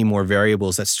so many more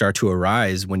variables that start to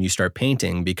arise when you start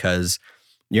painting because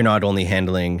you're not only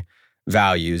handling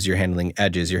values, you're handling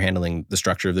edges, you're handling the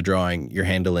structure of the drawing, you're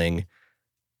handling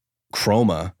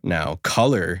chroma now.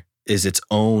 Color is its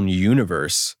own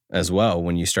universe as well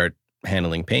when you start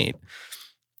handling paint.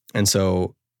 And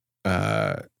so,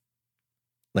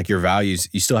 like your values,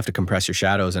 you still have to compress your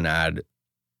shadows and add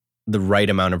the right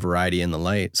amount of variety in the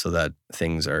light so that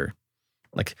things are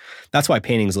like, that's why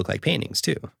paintings look like paintings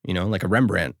too. You know, like a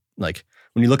Rembrandt, like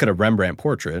when you look at a Rembrandt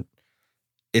portrait,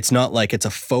 it's not like it's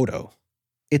a photo.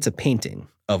 It's a painting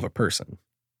of a person.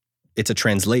 It's a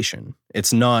translation.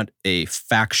 It's not a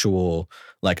factual,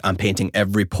 like I'm painting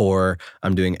every pore,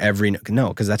 I'm doing every, no,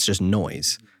 because that's just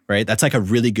noise, right? That's like a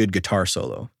really good guitar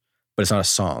solo, but it's not a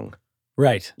song.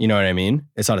 Right. You know what I mean?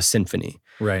 It's not a symphony.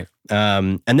 Right.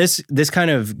 And this kind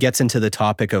of gets into the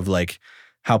topic of like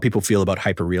how people feel about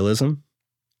hyperrealism.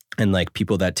 And like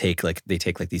people that take like these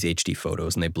HD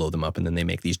photos and they blow them up and then they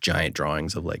make these giant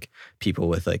drawings of like people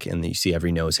with like, and you see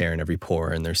every nose hair and every pore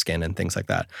and their skin and things like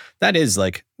that. That is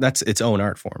like, that's its own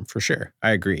art form for sure.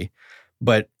 I agree.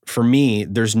 But for me,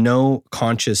 there's no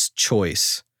conscious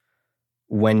choice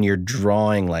when you're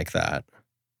drawing like that.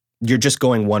 You're just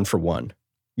going one for one.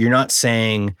 You're not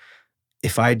saying,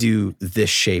 if I do this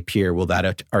shape here, will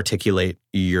that articulate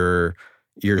your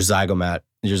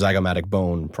zygomatic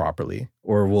bone properly?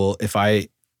 Or if I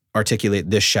articulate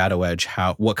this shadow edge,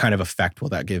 what kind of effect will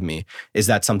that give me? Is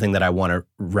that something that I want to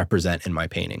represent in my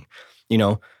painting? You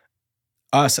know,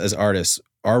 us as artists,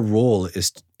 our role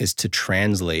is to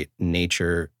translate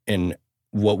nature in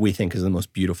what we think is the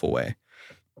most beautiful way.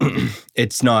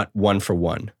 It's not one for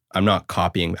one. I'm not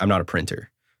copying. I'm not a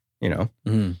printer, you know?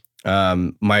 Mm-hmm.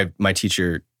 My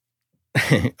teacher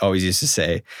always used to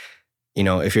say, you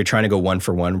know, if you're trying to go one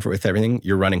for one with everything,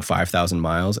 you're running 5,000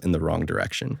 miles in the wrong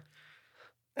direction.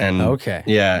 And okay.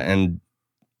 Yeah. And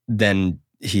then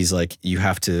he's like, you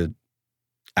have to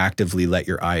actively let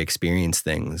your eye experience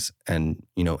things and,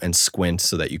 you know, and squint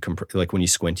so that you like when you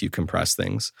squint, you compress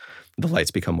things. The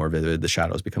lights become more vivid, the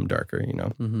shadows become darker, you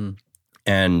know? Mm-hmm.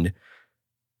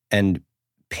 And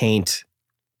paint,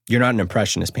 you're not an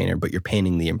impressionist painter, but you're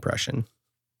painting the impression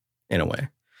in a way.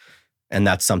 And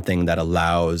that's something that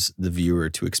allows the viewer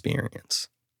to experience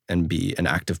and be an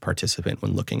active participant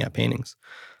when looking at paintings.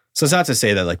 So it's not to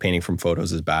say that like painting from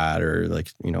photos is bad or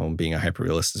like, you know, being a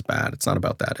hyperrealist is bad. It's not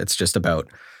about that. It's just about,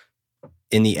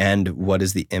 in the end, what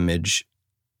is the image?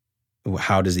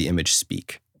 How does the image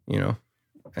speak, you know?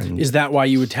 And is that why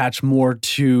you attach more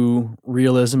to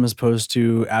realism as opposed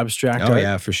to abstract art? Oh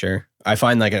yeah, for sure. I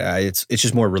find like it's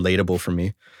just more relatable for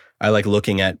me. I like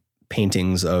looking at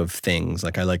paintings of things.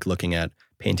 Like I like looking at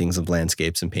paintings of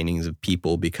landscapes and paintings of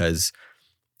people because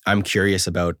I'm curious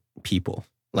about people.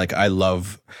 Like I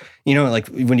love, you know, like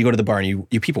when you go to the bar and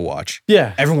you people watch.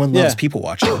 Yeah. Everyone loves people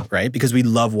watching, right? Because we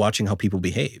love watching how people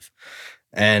behave.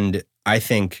 And I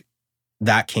think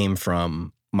that came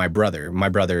from my brother. My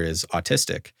brother is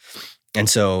autistic. And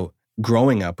so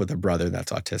growing up with a brother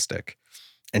that's autistic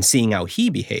and seeing how he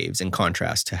behaves in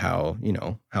contrast to how, you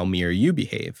know, how me or you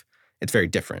behave, it's very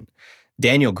different.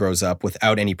 Daniel grows up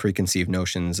without any preconceived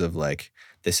notions of like,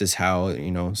 this is how, you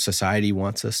know, society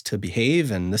wants us to behave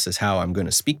and this is how I'm going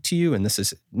to speak to you. And this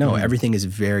is, everything is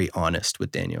very honest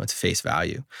with Daniel. It's face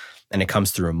value. And it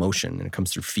comes through emotion and it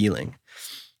comes through feeling.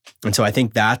 And so I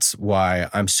think that's why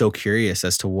I'm so curious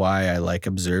as to why I like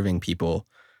observing people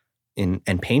and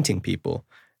painting people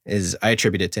is I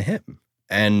attribute it to him.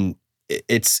 And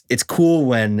it's cool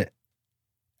when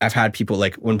I've had people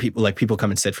like, when people come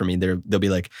and sit for me, they'll be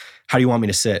like, how do you want me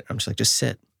to sit? I'm just like,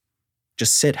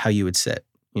 just sit how you would sit,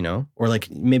 you know, or like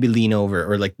maybe lean over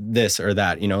or like this or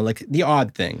that, you know, like the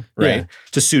odd thing, right? Yeah.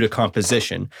 To suit a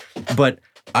composition. But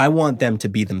I want them to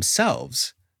be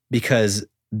themselves because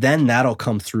then that'll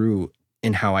come through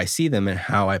in how I see them and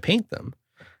how I paint them.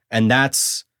 And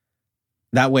that's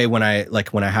that way when I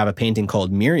have a painting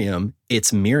called Miriam,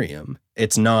 it's Miriam.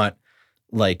 It's not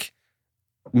like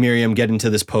Miriam get into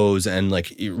this pose and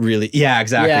like really, yeah,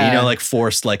 exactly. Yeah. You know, like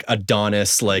forced like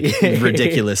Adonis, like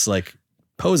ridiculous, like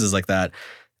poses like that.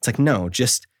 It's like, no,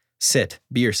 just sit,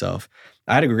 be yourself.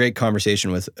 I had a great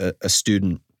conversation with a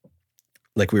student,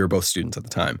 like we were both students at the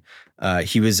time.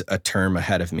 He was a term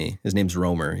ahead of me. His name's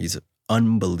Romer. He's an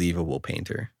unbelievable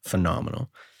painter, phenomenal.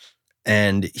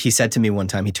 And he said to me one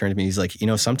time, he turned to me, he's like, you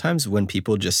know, sometimes when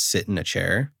people just sit in a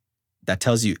chair, that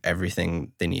tells you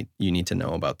everything you need to know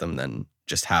about them than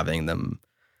just having them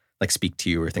like speak to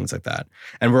you or things like that.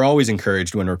 And we're always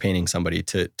encouraged when we're painting somebody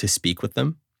to speak with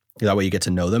them. That way you get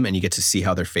to know them and you get to see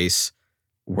how their face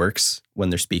works when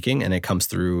they're speaking. And it comes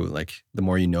through like the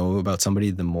more you know about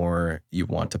somebody, the more you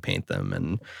want to paint them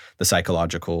and the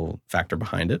psychological factor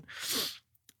behind it.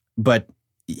 But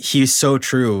he's so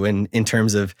true in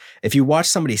terms of if you watch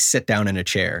somebody sit down in a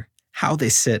chair, how they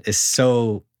sit is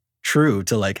so true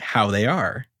to like how they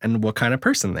are and what kind of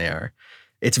person they are.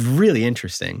 It's really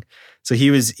interesting. So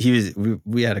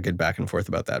we had a good back and forth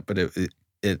about that, but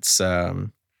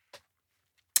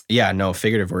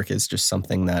figurative work is just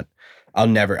something that I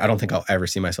don't think I'll ever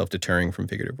see myself deterring from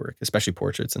figurative work, especially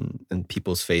portraits and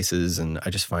people's faces. And I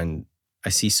just find I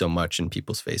see so much in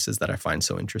people's faces that I find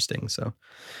so interesting. So,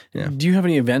 yeah. Do you have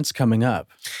any events coming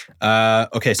up?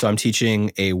 Okay, so I'm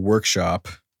teaching a workshop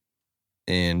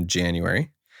in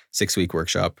January, 6-week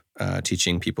workshop,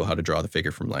 teaching people how to draw the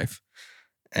figure from life.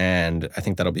 And I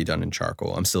think that'll be done in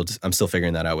charcoal. I'm still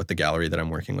figuring that out with the gallery that I'm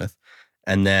working with.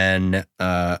 And then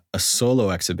a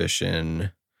solo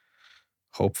exhibition,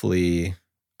 hopefully,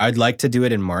 I'd like to do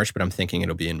it in March, but I'm thinking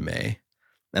it'll be in May.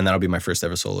 And that'll be my first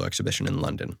ever solo exhibition in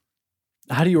London.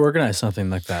 How do you organize something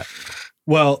like that?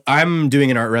 Well, I'm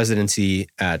doing an art residency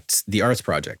at the Arts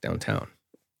Project downtown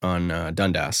on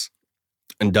Dundas.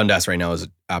 And Dundas right now is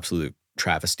an absolute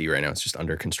travesty right now. It's just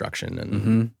under construction.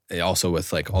 And also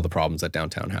with like all the problems that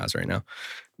downtown has right now.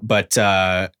 But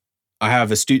I have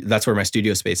that's where my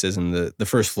studio space is. And the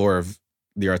first floor of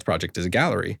the Arts Project is a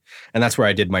gallery. And that's where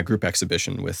I did my group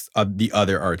exhibition with the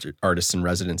other artists in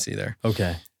residency there.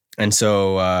 Okay. And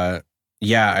so,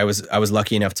 I was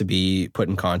lucky enough to be put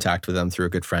in contact with them through a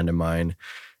good friend of mine.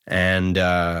 And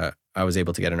I was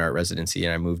able to get an art residency,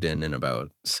 and I moved in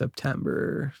about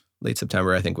late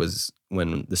September, I think, was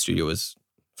when the studio was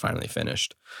finally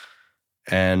finished.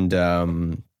 And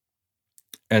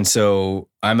so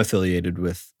I'm affiliated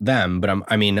with them, but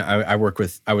I work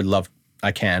with,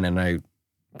 I can, and I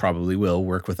probably will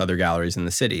work with other galleries in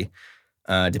the city,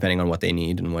 depending on what they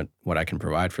need and what I can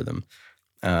provide for them.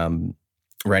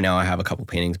 Right now I have a couple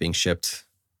paintings being shipped.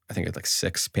 I think it's like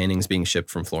 6 paintings being shipped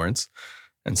from Florence.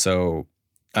 And so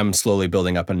I'm slowly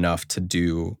building up enough to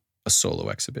do a solo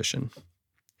exhibition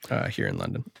here in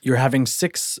London. You're having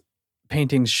 6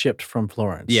 paintings shipped from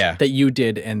Florence. Yeah. That you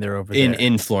did, and they're over there.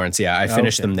 In Florence, yeah. I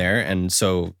finished them there. And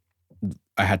so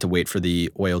I had to wait for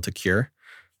the oil to cure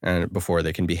and before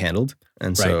they can be handled.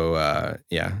 And so,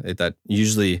 that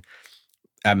usually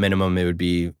at minimum it would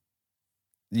be,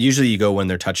 usually you go when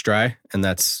they're touch dry, and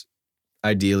that's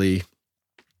ideally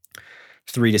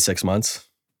 3 to 6 months,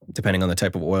 depending on the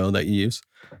type of oil that you use.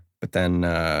 But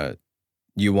then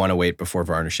you want to wait before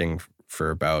varnishing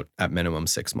for about, at minimum,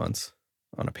 6 months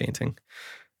on a painting,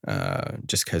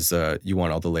 just because you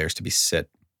want all the layers to be sit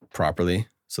properly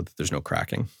so that there's no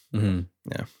cracking. Mm-hmm.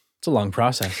 Yeah. It's a long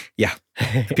process. Yeah.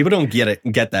 People don't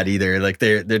get that either. Like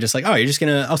they're just like, oh, you're just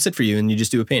I'll sit for you and you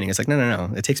just do a painting. It's like,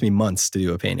 no. It takes me months to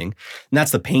do a painting. And that's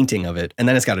the painting of it. And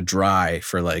then it's got to dry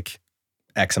for like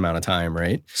X amount of time,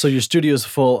 right? So your studio's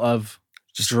full of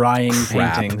just drying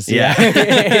crap. paintings. Yeah.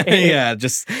 Yeah.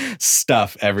 Just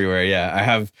stuff everywhere. Yeah. I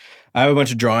have a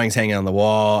bunch of drawings hanging on the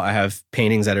wall. I have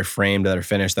paintings that are framed, that are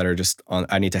finished, that are just on,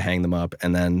 I need to hang them up.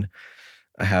 And then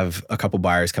I have a couple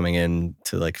buyers coming in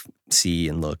to like see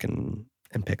and look and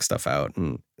pick stuff out.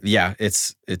 And yeah,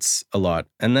 it's a lot.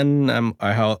 And then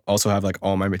I also have like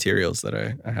all my materials that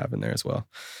I have in there as well.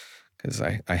 Because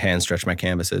I hand stretch my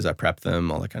canvases, I prep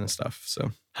them, all that kind of stuff.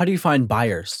 So how do you find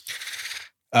buyers?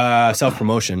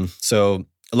 Self-promotion. So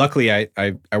luckily I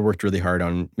worked really hard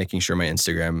on making sure my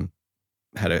Instagram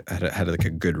had like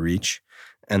a good reach.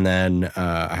 And then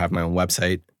I have my own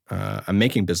website. I'm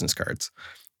making business cards.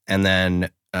 And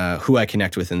then who I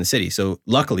connect with in the city. So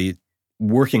luckily,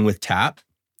 working with TAP,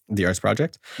 the Arts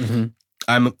Project,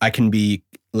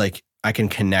 I can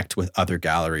connect with other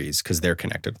galleries because they're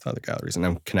connected with other galleries, and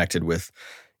I'm connected with,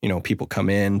 people come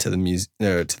in to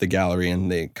the gallery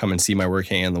and they come and see my work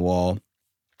hanging on the wall.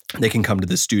 They can come to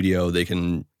the studio. They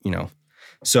can,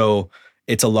 so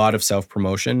it's a lot of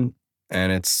self-promotion,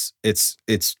 and it's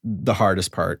the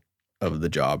hardest part of the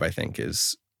job, I think,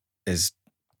 is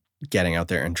getting out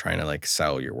there and trying to like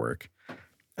sell your work.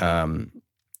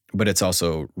 But it's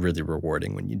also really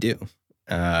rewarding when you do.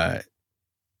 I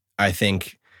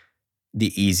think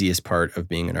the easiest part of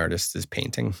being an artist is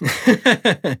painting.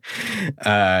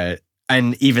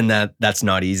 And even that's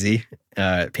not easy.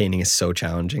 Painting is so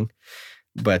challenging.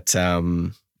 But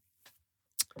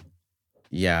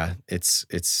yeah,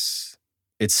 it's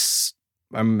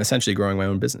I'm essentially growing my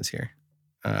own business here.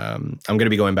 I'm going to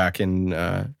be going back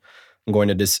I'm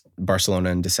going to Barcelona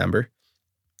in December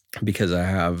because I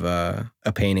have a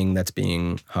painting that's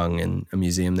being hung in a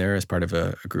museum there as part of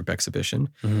a group exhibition.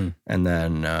 Mm-hmm. And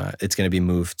then it's going to be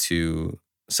moved to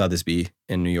Sotheby's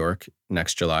in New York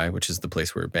next July, which is the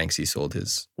place where Banksy sold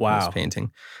his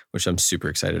painting, which I'm super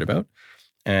excited about.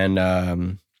 And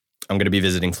I'm going to be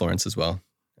visiting Florence as well.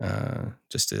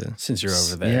 Just to, since you're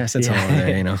over there. Yeah, since I'm over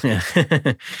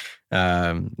there,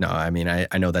 Yeah. No, I mean,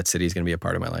 I know that city is going to be a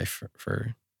part of my life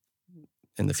for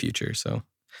in the future. So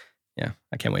yeah,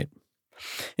 I can't wait.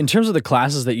 In terms of the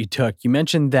classes that you took, you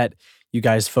mentioned that you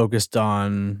guys focused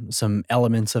on some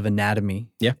elements of anatomy.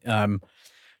 Yeah.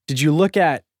 Did you look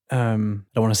at, I don't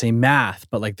want to say math,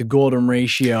 but like the golden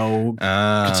ratio,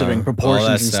 considering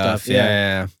proportions and stuff?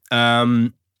 Yeah.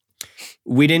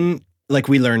 we didn't, like,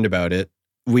 we learned about it.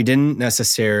 We didn't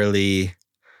necessarily,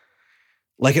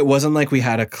 like, it wasn't like we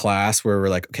had a class where we're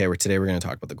like, okay, today we're going to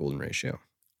talk about the golden ratio.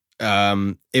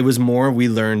 It was more, we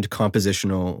learned composition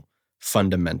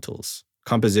fundamentals.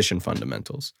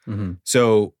 Mm-hmm.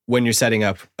 So when you're setting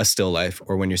up a still life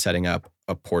or when you're setting up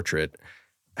a portrait,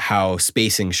 how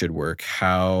spacing should work,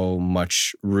 how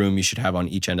much room you should have on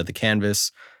each end of the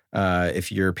canvas.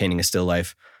 If you're painting a still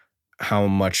life, how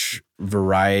much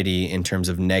variety in terms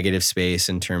of negative space,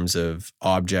 in terms of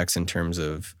objects, in terms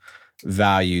of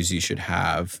values you should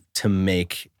have to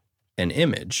make an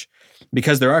image.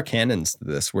 Because there are canons to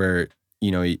this where,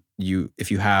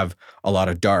 if you have a lot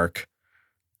of dark,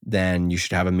 then you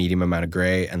should have a medium amount of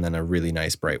gray and then a really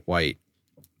nice bright white,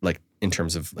 like in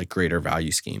terms of like greater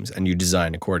value schemes, and you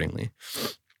design accordingly.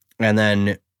 And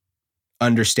then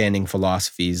understanding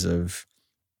philosophies of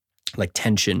like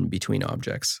tension between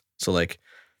objects. So like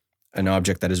an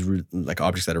object that is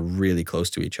objects that are really close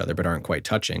to each other but aren't quite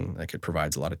touching, like it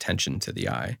provides a lot of tension to the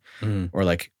eye. Mm-hmm. Or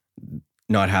like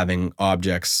not having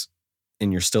objects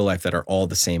in your still life that are all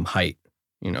the same height,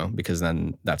 because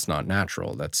then that's not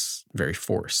natural. That's very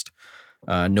forced.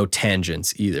 No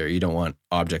tangents either. You don't want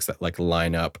objects that like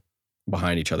line up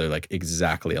behind each other, like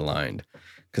exactly aligned,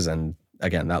 because then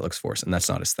again, that looks forced and that's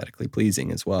not aesthetically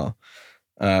pleasing as well.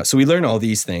 So we learn all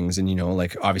these things, and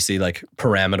like obviously like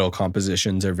pyramidal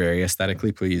compositions are very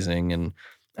aesthetically pleasing, and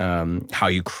how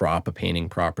you crop a painting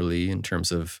properly in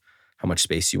terms of how much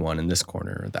space you want in this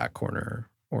corner or that corner,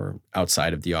 or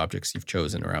outside of the objects you've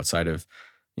chosen, or outside of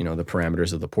the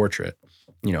parameters of the portrait.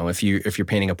 If you're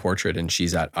painting a portrait and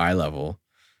she's at eye level,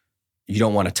 you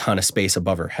don't want a ton of space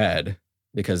above her head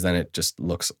because then it just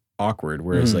looks awkward.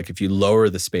 Whereas like if you lower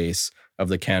the space of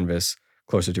the canvas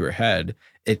closer to her head,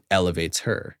 it elevates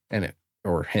her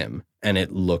or him, and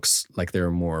it looks like they're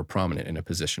more prominent in a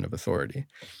position of authority.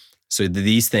 So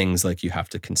these things like you have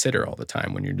to consider all the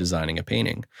time when you're designing a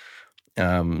painting.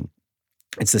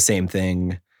 It's the same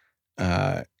thing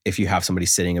if you have somebody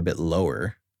sitting a bit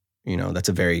lower. That's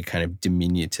a very kind of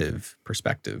diminutive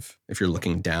perspective. If you're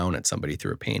looking down at somebody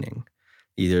through a painting,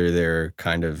 either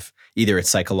it's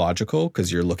psychological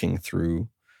because you're looking through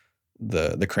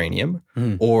the cranium,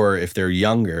 or if they're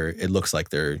younger, it looks like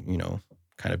they're,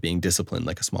 kind of being disciplined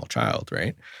like a small child,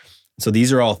 right? So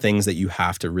these are all things that you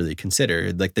have to really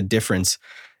consider, like the difference,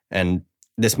 and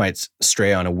this might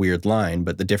stray on a weird line,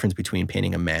 but the difference between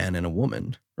painting a man and a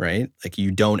woman, right? Like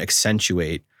you don't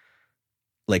accentuate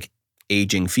like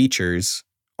aging features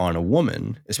on a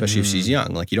woman, especially if she's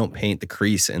young. Like you don't paint the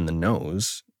crease in the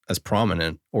nose as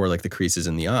prominent, or like the creases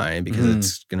in the eye, because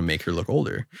it's going to make her look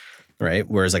older, right?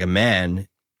 Whereas like a man,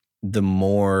 the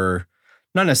more,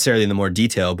 not necessarily the more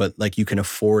detail, but like you can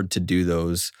afford to do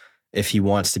those if he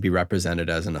wants to be represented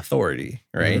as an authority,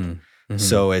 right? Mm-hmm.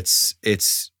 So it's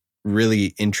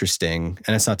really interesting,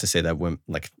 and it's not to say that women,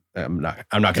 like I'm not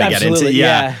going to get into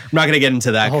I'm not going to get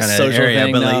into that kind of area,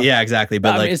 thing, but like exactly.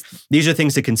 But like these are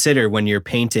things to consider when you're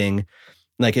painting.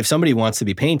 Like if somebody wants to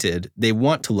be painted, they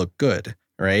want to look good,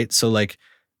 right? So like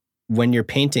when you're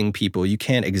painting people, you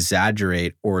can't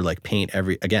exaggerate or like you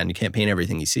can't paint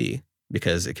everything you see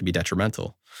because it can be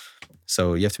detrimental.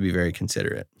 So you have to be very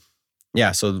considerate.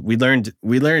 Yeah. So we learned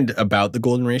about the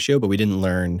golden ratio, but we didn't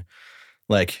learn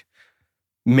like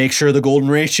make sure the golden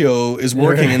ratio is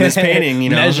working in this painting,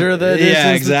 measure the distance.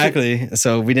 Yeah, exactly.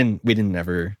 So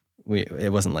it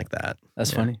wasn't like that.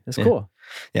 That's funny. That's cool.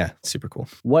 Yeah, super cool.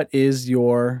 What is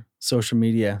your social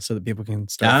media so that people can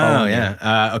start following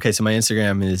you? Okay, so my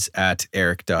Instagram is at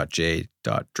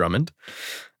eric.j.drummond.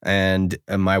 And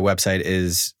my website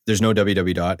is, there's no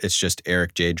www. It's just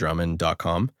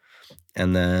ericjdrummond.com.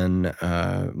 And then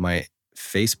my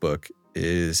Facebook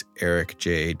is Eric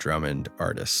J. Drummond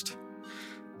Artist.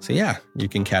 So yeah, you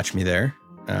can catch me there.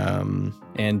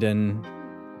 And in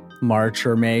March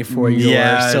or May for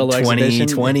your solo exhibition?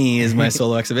 2020 is my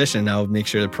solo exhibition. I'll make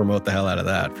sure to promote the hell out of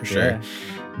that for sure. Yeah.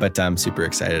 But I'm super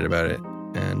excited about it.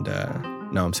 And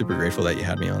I'm super grateful that you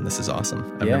had me on. This is awesome.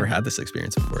 I've never had this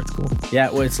experience before. It's cool. Yeah,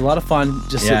 well, it's a lot of fun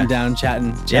just sitting down,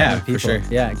 chatting with people. For sure.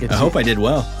 Yeah, I hope I did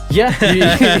well. Yeah,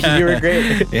 you were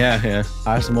great. Yeah.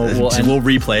 Awesome. We'll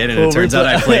replay it, and it turns out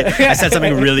I said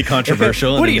something really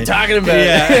controversial. What are you talking about?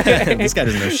 Yeah, this guy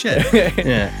doesn't know shit.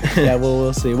 Yeah. Yeah, well,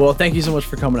 we'll see. Well, thank you so much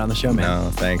for coming on the show, man. No,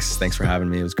 thanks. Thanks for having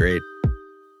me. It was great.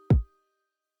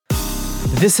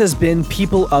 This has been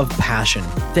People of Passion.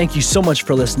 Thank you so much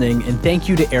for listening, and thank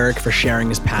you to Eric for sharing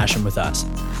his passion with us.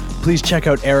 Please check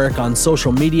out Eric on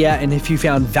social media, and if you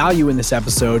found value in this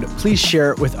episode, please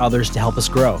share it with others to help us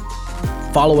grow.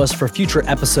 Follow us for future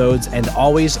episodes, and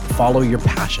always follow your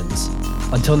passions.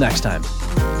 Until next time.